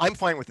doing. I'm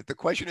fine with it. The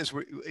question is,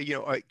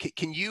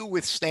 can you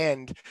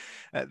withstand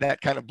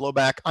that kind of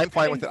blowback? I'm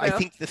fine with it. I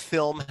think the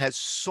film has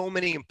so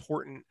many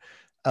important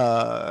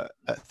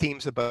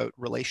themes about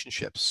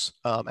relationships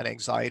and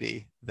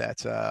anxiety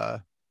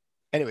that,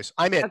 anyways,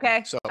 I'm in.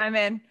 Okay, so I'm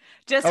in.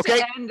 Just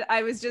to end,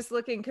 I was just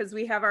looking because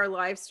we have our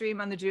live stream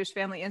on the Jewish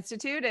Family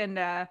Institute, and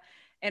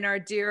our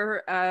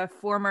dear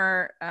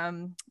former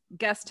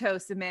guest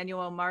host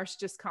Emmanuel Marsh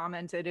just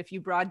commented, "If you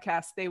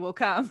broadcast, they will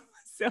come."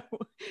 So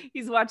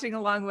he's watching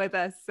along with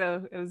us.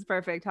 So it was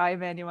perfect. Hi,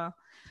 Emmanuel.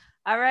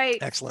 All right.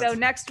 Excellent. So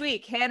next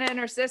week, Hannah and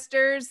her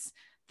sisters.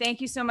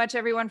 Thank you so much,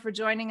 everyone, for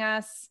joining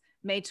us.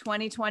 May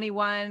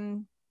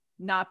 2021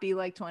 not be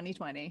like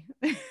 2020.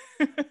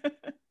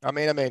 I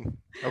mean.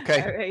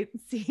 Okay. All right.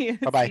 See you.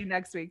 Bye-bye. See you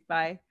next week.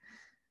 Bye.